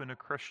grow up in a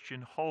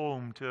Christian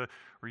home, to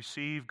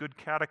receive good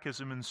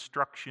catechism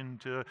instruction,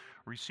 to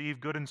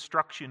receive good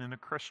instruction in a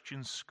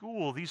Christian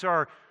school. These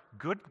are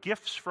good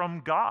gifts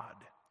from God.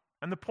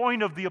 And the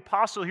point of the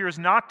apostle here is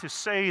not to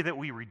say that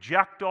we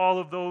reject all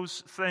of those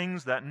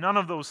things, that none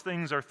of those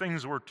things are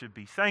things we're to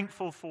be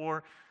thankful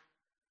for.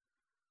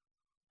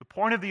 The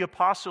point of the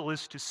apostle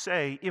is to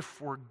say,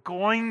 if we're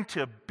going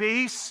to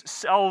base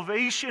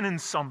salvation in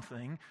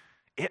something,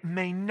 it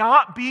may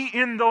not be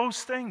in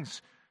those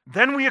things.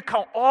 Then we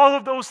account all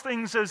of those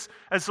things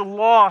as a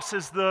loss,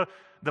 as the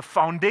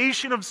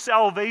foundation of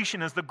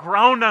salvation, as the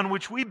ground on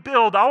which we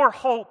build our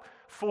hope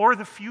for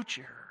the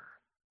future.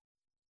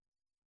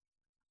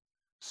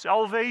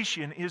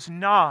 Salvation is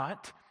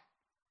not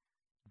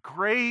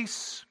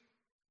grace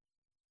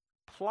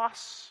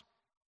plus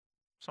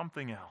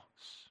something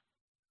else.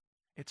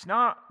 It's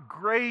not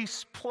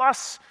grace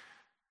plus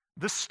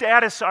the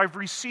status I've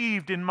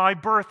received in my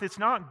birth. It's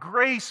not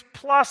grace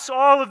plus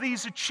all of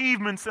these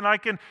achievements that I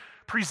can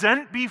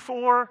present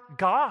before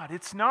God.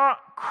 It's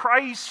not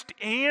Christ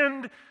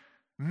and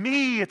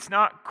me. It's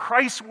not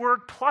Christ's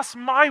work plus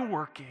my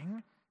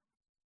working.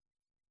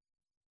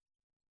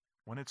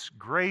 When it's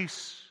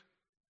grace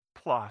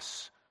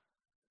plus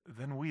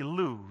then we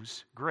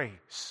lose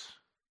grace.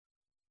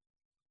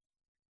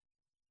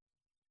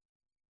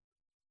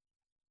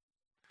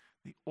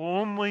 The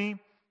only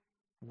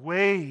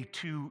way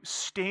to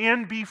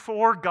stand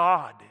before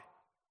God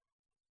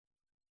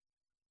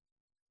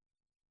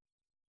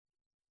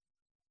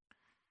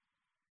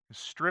is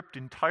stripped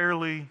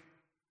entirely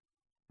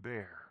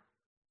bare.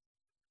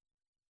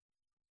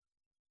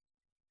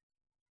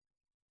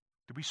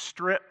 To be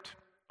stripped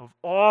of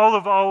all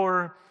of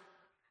our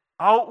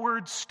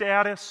outward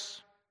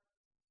status,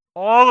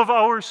 all of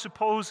our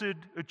supposed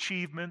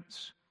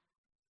achievements,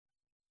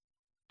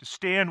 to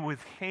stand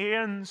with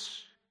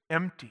hands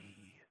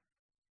empty.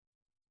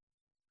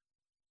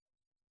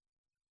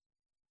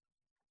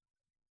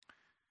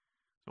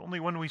 It's only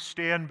when we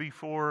stand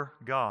before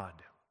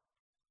God,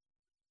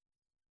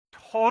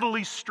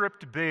 totally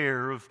stripped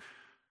bare of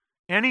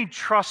any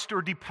trust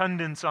or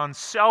dependence on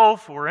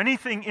self or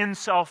anything in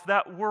self,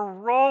 that we're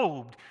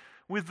robed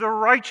with the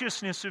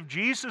righteousness of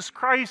Jesus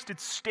Christ.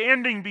 It's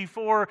standing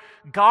before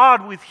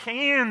God with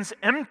hands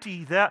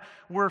empty, that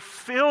we're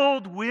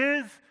filled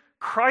with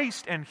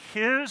Christ and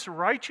His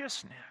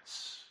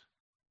righteousness.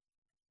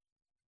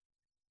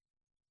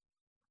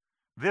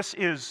 This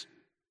is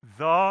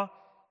the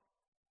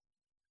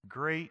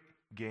great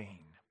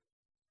gain,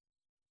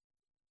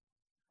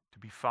 to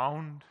be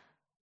found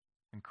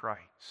in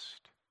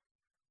Christ.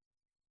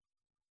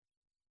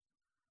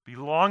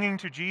 Belonging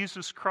to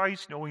Jesus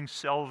Christ, knowing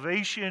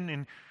salvation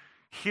in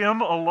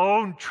Him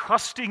alone,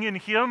 trusting in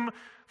Him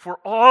for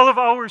all of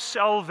our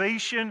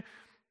salvation,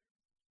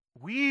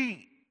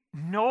 we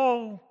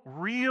know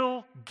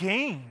real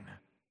gain.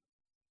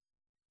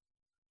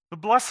 The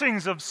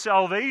blessings of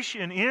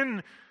salvation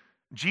in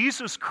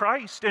Jesus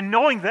Christ. And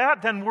knowing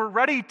that, then we're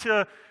ready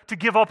to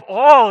give up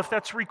all if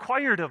that's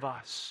required of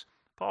us.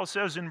 Paul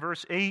says in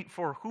verse 8,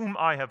 "For whom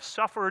I have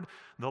suffered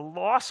the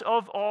loss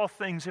of all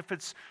things." If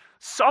it's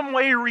some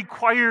way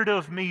required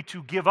of me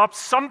to give up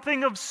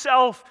something of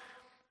self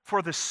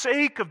for the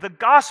sake of the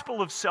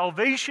gospel of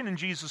salvation in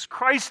Jesus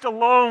Christ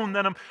alone,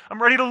 then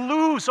I'm ready to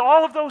lose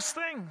all of those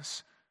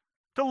things.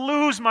 To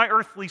lose my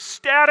earthly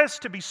status,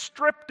 to be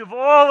stripped of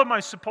all of my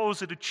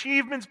supposed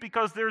achievements,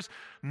 because there's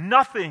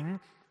nothing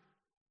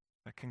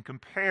that can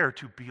compare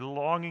to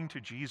belonging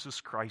to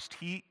Jesus Christ.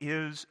 He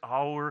is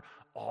our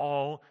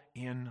all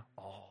in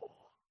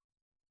all.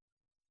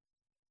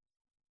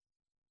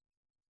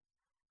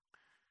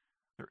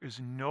 There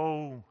is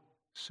no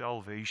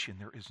salvation,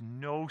 there is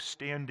no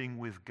standing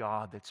with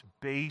God that's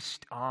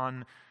based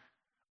on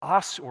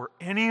us or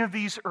any of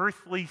these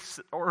earthly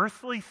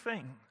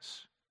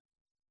things.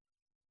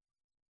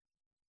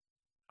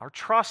 Our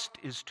trust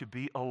is to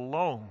be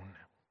alone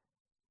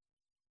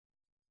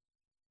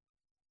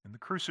in the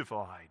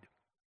crucified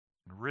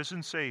and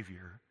risen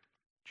Savior,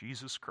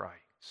 Jesus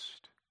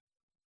Christ.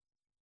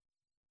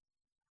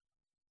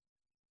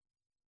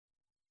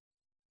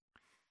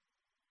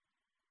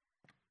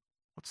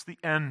 What's the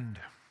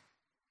end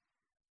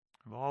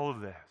of all of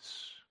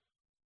this?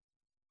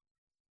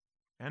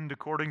 And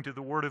according to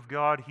the Word of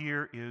God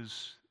here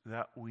is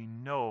that we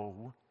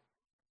know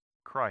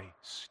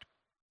Christ.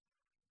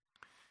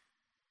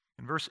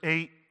 In verse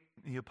 8,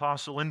 the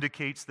apostle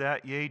indicates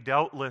that, "Yea,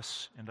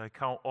 doubtless, and I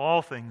count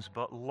all things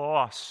but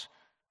loss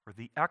for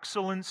the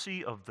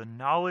excellency of the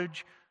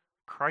knowledge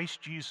of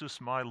Christ Jesus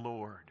my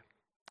Lord."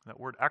 That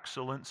word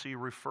excellency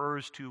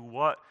refers to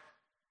what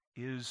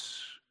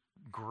is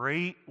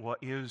great, what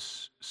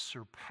is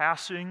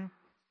surpassing.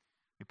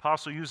 The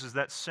apostle uses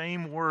that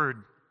same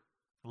word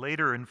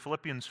later in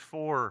Philippians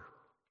 4,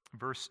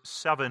 verse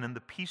 7, "And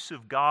the peace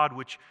of God,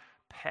 which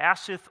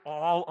passeth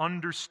all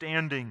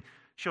understanding,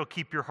 shall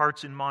keep your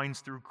hearts and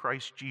minds through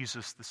Christ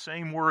Jesus." The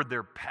same word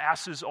there,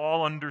 passes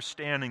all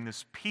understanding,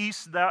 this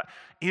peace that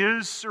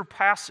is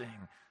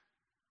surpassing.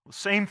 The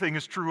same thing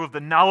is true of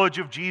the knowledge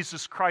of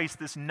Jesus Christ.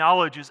 This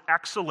knowledge is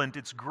excellent,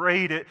 it's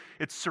great,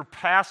 it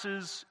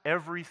surpasses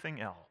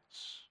everything else.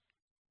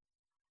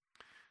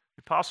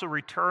 The apostle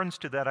returns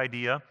to that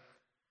idea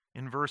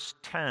in verse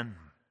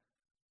 10.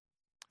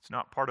 It's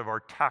not part of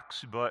our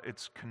text, but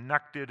it's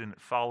connected and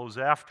it follows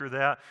after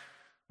that.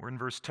 Where in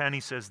verse 10 he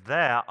says,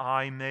 "That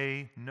I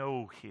may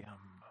know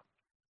Him."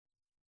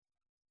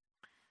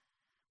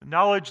 The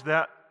knowledge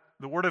that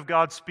the Word of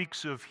God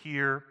speaks of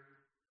here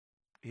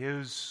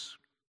is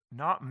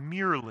not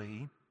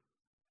merely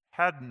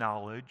head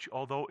knowledge,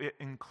 although it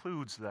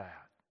includes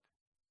that.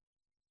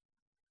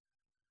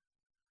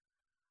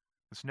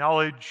 This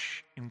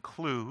knowledge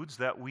includes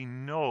that we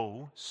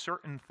know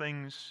certain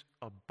things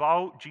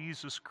about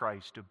Jesus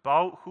Christ,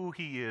 about who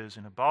He is,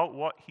 and about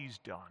what He's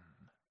done.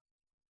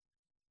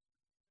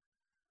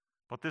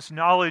 But this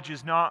knowledge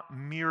is not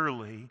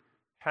merely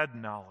head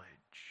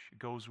knowledge. It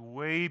goes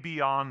way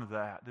beyond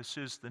that. This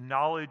is the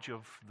knowledge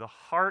of the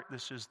heart.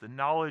 This is the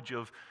knowledge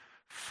of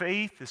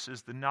faith. This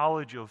is the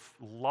knowledge of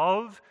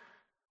love.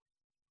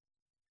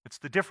 It's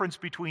the difference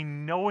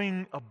between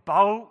knowing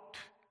about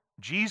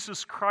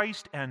Jesus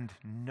Christ and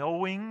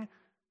knowing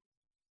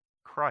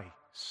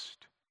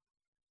Christ.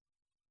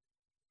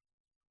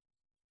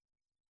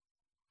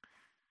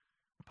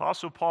 The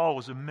Apostle Paul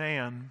was a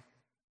man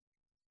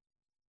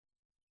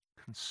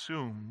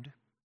consumed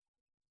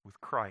with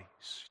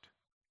Christ.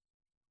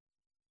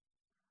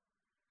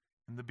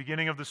 In the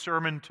beginning of the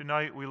sermon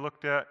tonight, we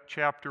looked at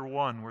chapter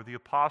 1, where the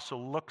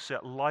apostle looks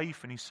at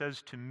life and he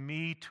says, "To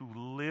me to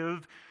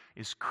live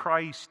is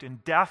Christ,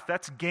 and death,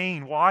 that's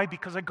gain." Why?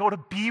 Because I go to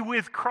be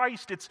with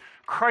Christ. It's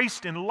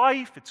Christ in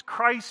life, it's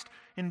Christ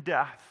in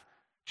death.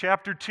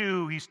 Chapter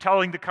 2, he's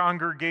telling the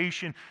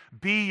congregation,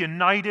 be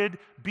united,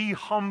 be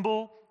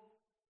humble.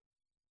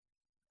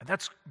 And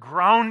that's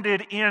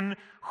grounded in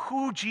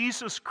who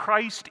Jesus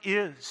Christ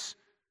is.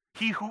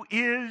 He who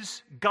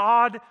is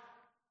God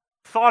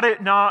thought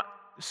it not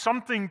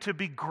something to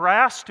be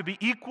grasped, to be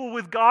equal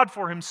with God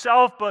for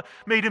himself, but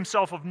made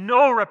himself of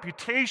no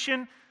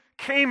reputation,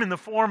 came in the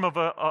form of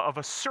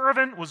a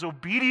servant, was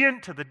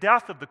obedient to the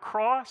death of the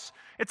cross.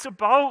 It's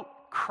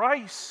about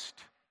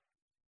Christ.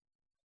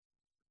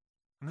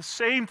 And the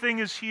same thing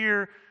is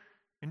here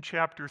in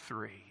chapter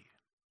 3.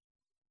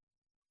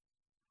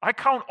 I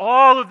count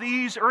all of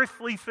these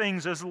earthly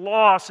things as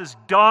loss, as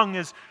dung,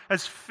 as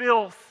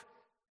filth.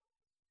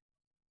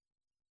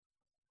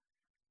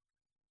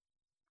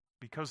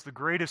 Because the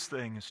greatest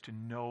thing is to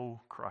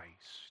know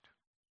Christ.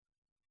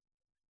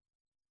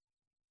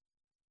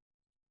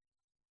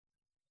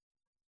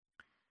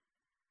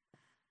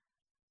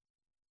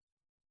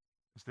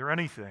 Is there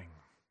anything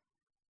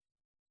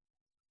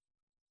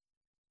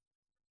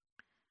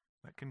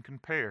that can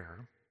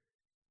compare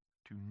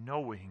to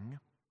knowing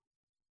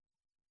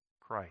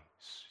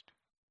Christ?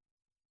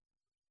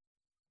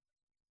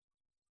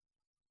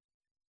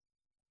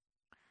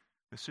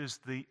 This is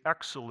the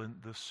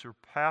excellent, the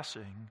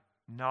surpassing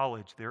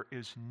knowledge. There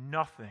is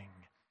nothing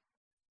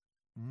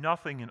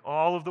in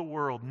all of the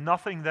world,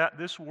 nothing that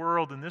this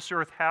world and this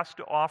earth has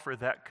to offer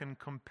that can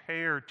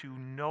compare to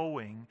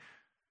knowing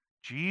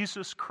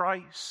Jesus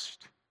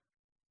Christ.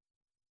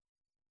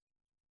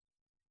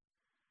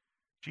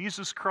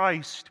 Jesus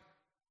Christ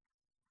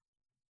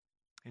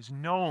is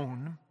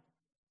known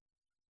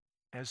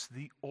as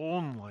the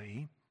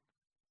only,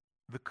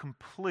 the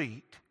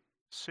complete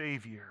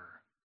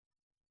Savior.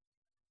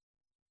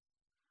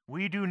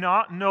 We do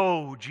not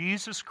know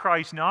Jesus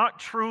Christ, not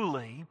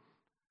truly,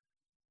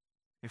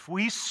 if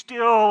we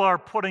still are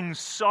putting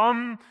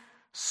some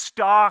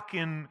stock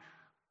in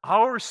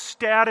our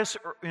status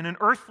in an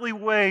earthly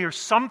way or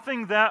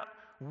something that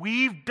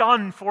we've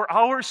done for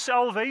our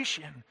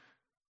salvation.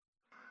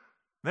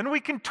 Then we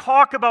can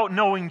talk about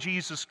knowing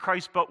Jesus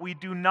Christ, but we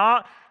do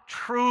not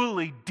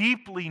truly,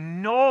 deeply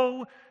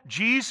know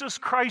Jesus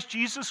Christ.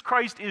 Jesus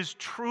Christ is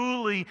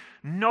truly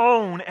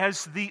known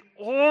as the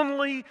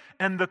only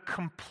and the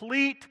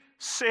complete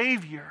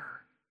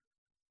Savior.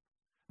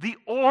 The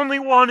only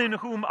one in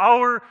whom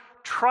our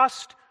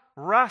trust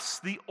rests.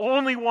 The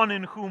only one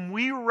in whom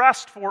we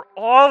rest for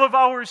all of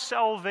our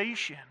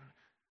salvation.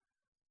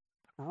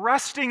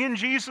 Resting in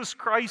Jesus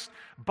Christ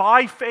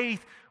by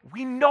faith,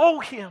 we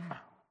know Him.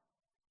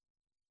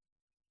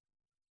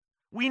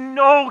 We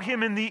know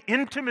Him in the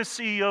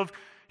intimacy of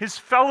His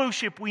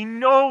fellowship. We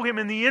know Him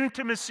in the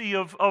intimacy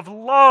of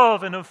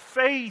love and of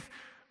faith.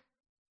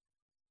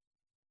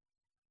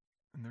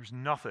 And there's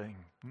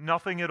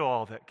nothing at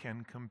all that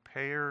can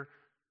compare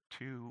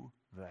to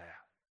that.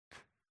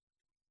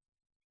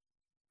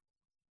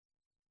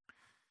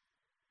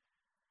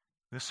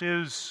 This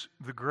is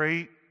the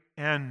great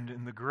end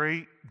and the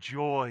great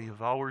joy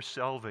of our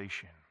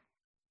salvation.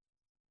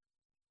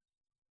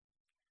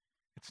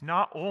 It's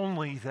not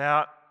only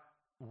that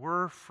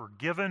we're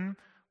forgiven,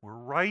 we're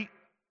right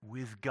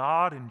with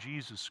God in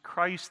Jesus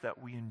Christ,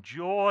 that we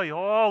enjoy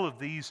all of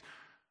these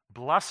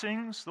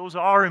blessings. Those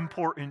are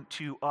important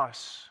to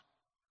us.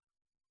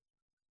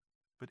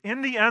 But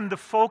in the end, the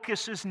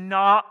focus is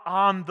not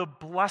on the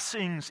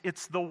blessings.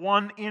 It's the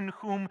one in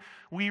whom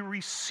we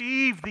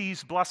receive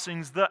these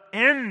blessings. The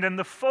end and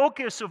the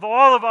focus of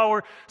all of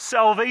our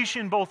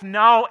salvation, both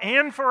now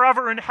and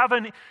forever in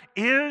heaven,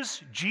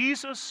 is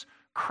Jesus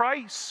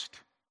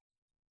Christ.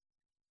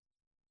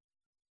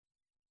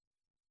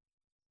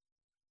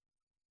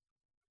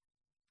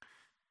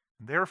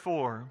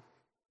 Therefore,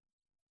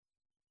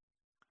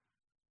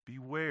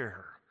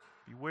 beware.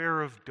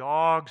 Beware of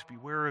dogs,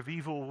 beware of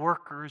evil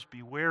workers,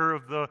 beware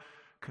of the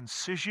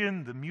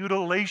concision, the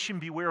mutilation,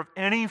 beware of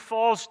any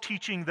false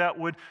teaching that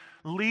would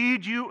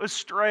lead you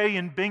astray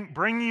and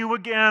bring you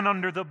again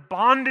under the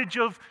bondage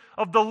of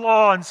the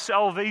law and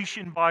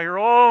salvation by your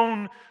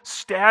own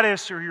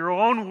status or your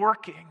own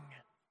working.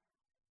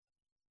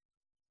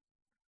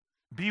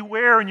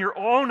 Beware in your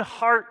own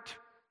heart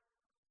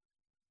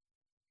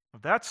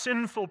of that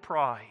sinful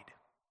pride,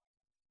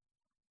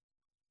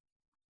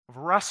 of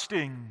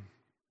resting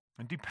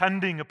and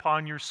depending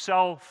upon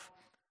yourself,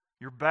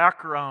 your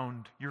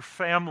background, your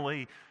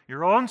family,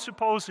 your own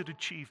supposed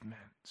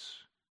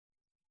achievements.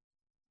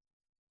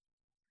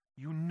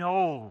 You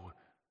know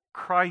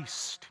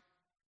Christ.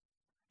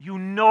 You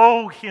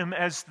know Him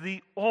as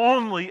the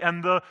only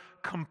and the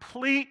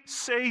complete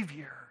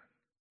Savior.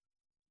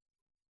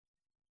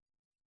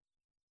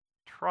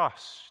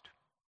 Trust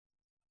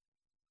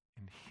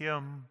in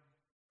Him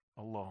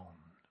alone.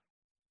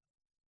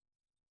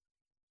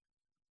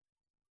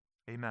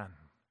 Amen.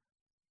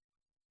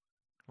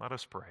 Let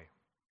us pray.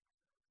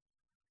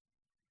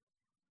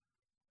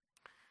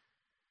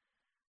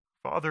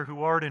 Father,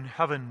 who art in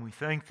heaven, we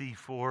thank thee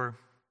for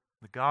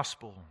the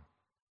gospel.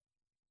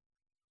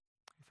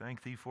 We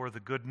thank thee for the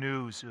good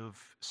news of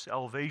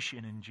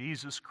salvation in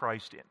Jesus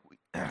Christ.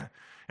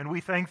 And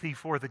we thank thee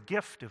for the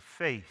gift of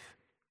faith,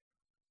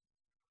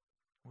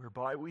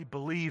 whereby we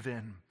believe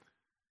in,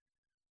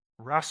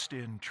 rest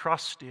in,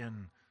 trust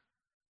in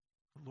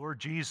the Lord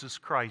Jesus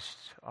Christ,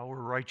 our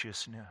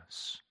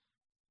righteousness.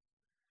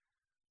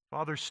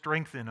 Father,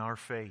 strengthen our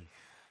faith.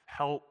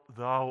 Help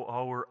thou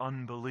our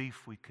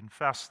unbelief. We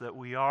confess that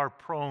we are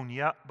prone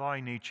yet by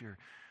nature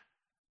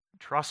to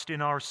trust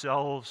in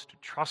ourselves, to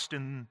trust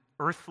in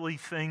earthly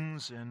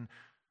things and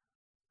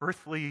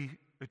earthly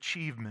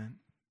achievement.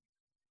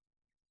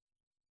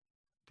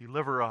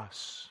 Deliver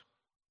us.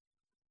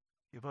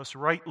 Give us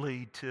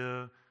rightly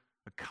to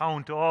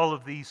account all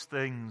of these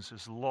things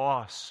as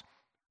loss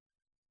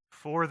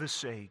for the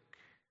sake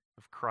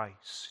of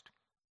Christ.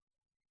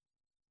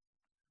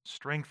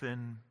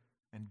 Strengthen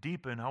and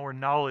deepen our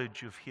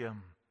knowledge of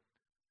Him.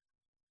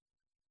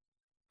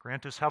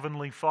 Grant us,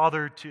 Heavenly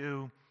Father,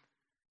 to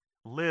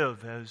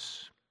live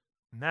as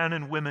men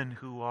and women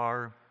who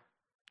are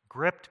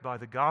gripped by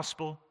the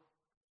gospel,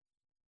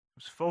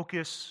 whose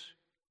focus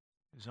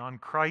is on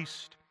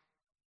Christ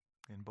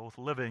in both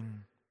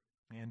living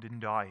and in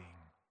dying.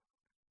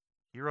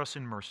 Hear us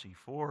in mercy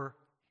for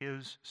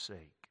His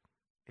sake.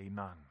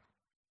 Amen.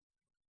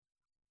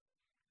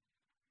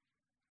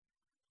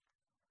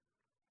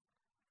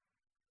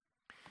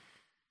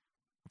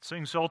 Let's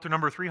sing Psalter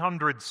number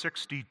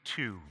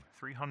 362.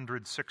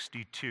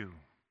 362.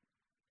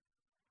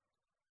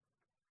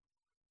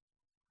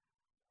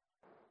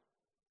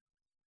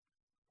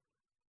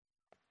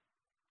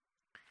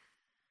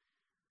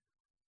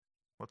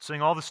 Let's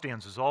sing all the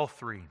stanzas, all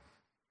three.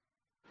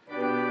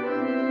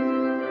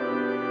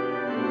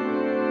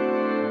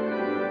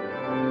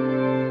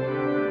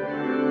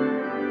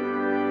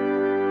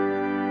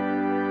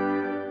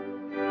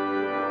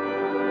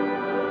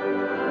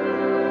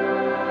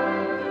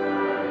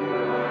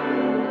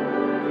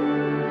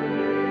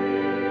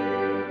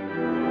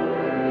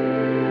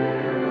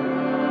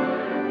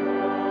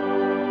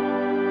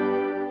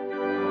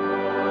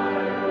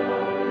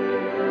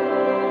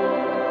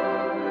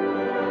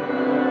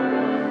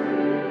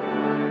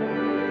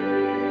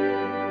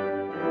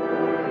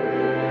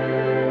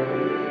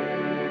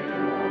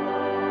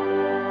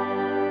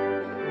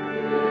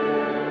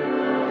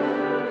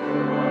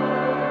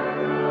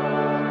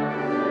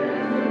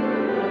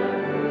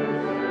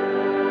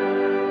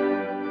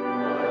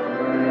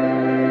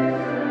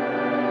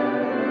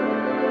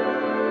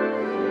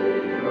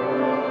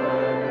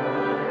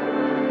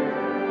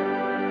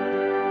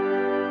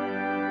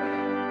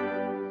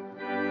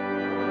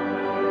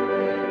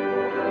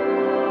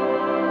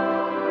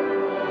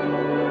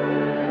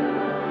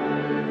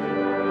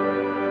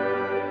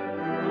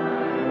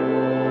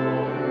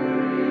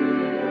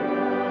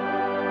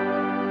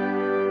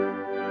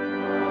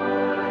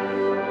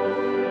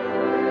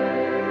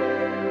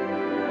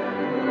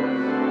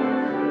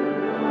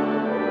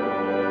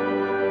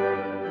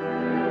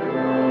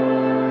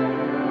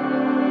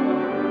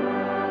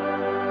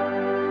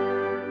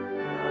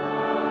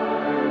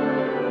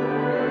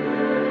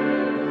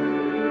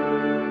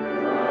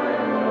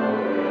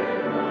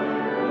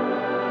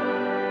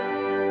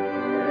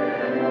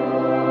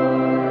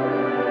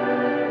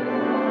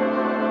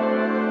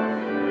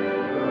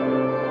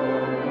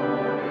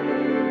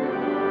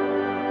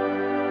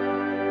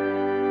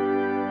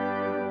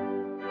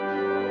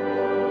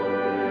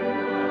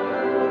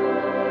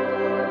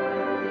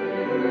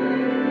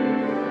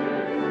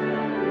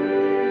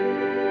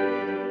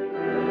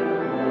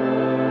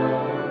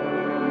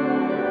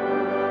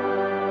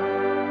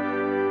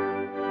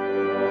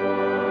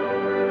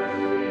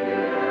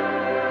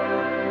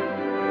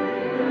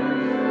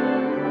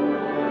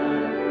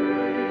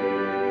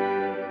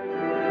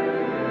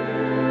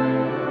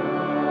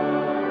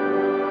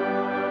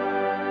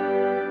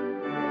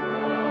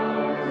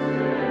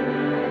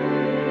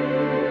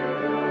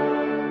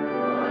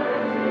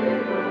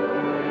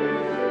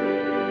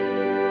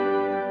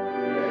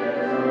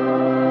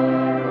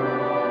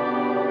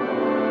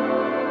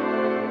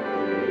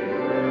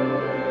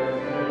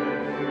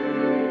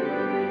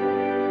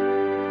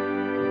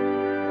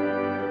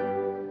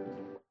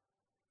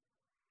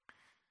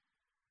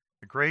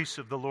 The grace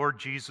of the Lord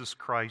Jesus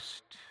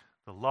Christ,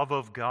 the love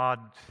of God,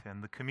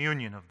 and the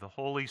communion of the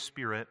Holy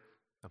Spirit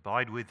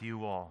abide with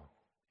you all.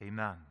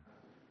 Amen.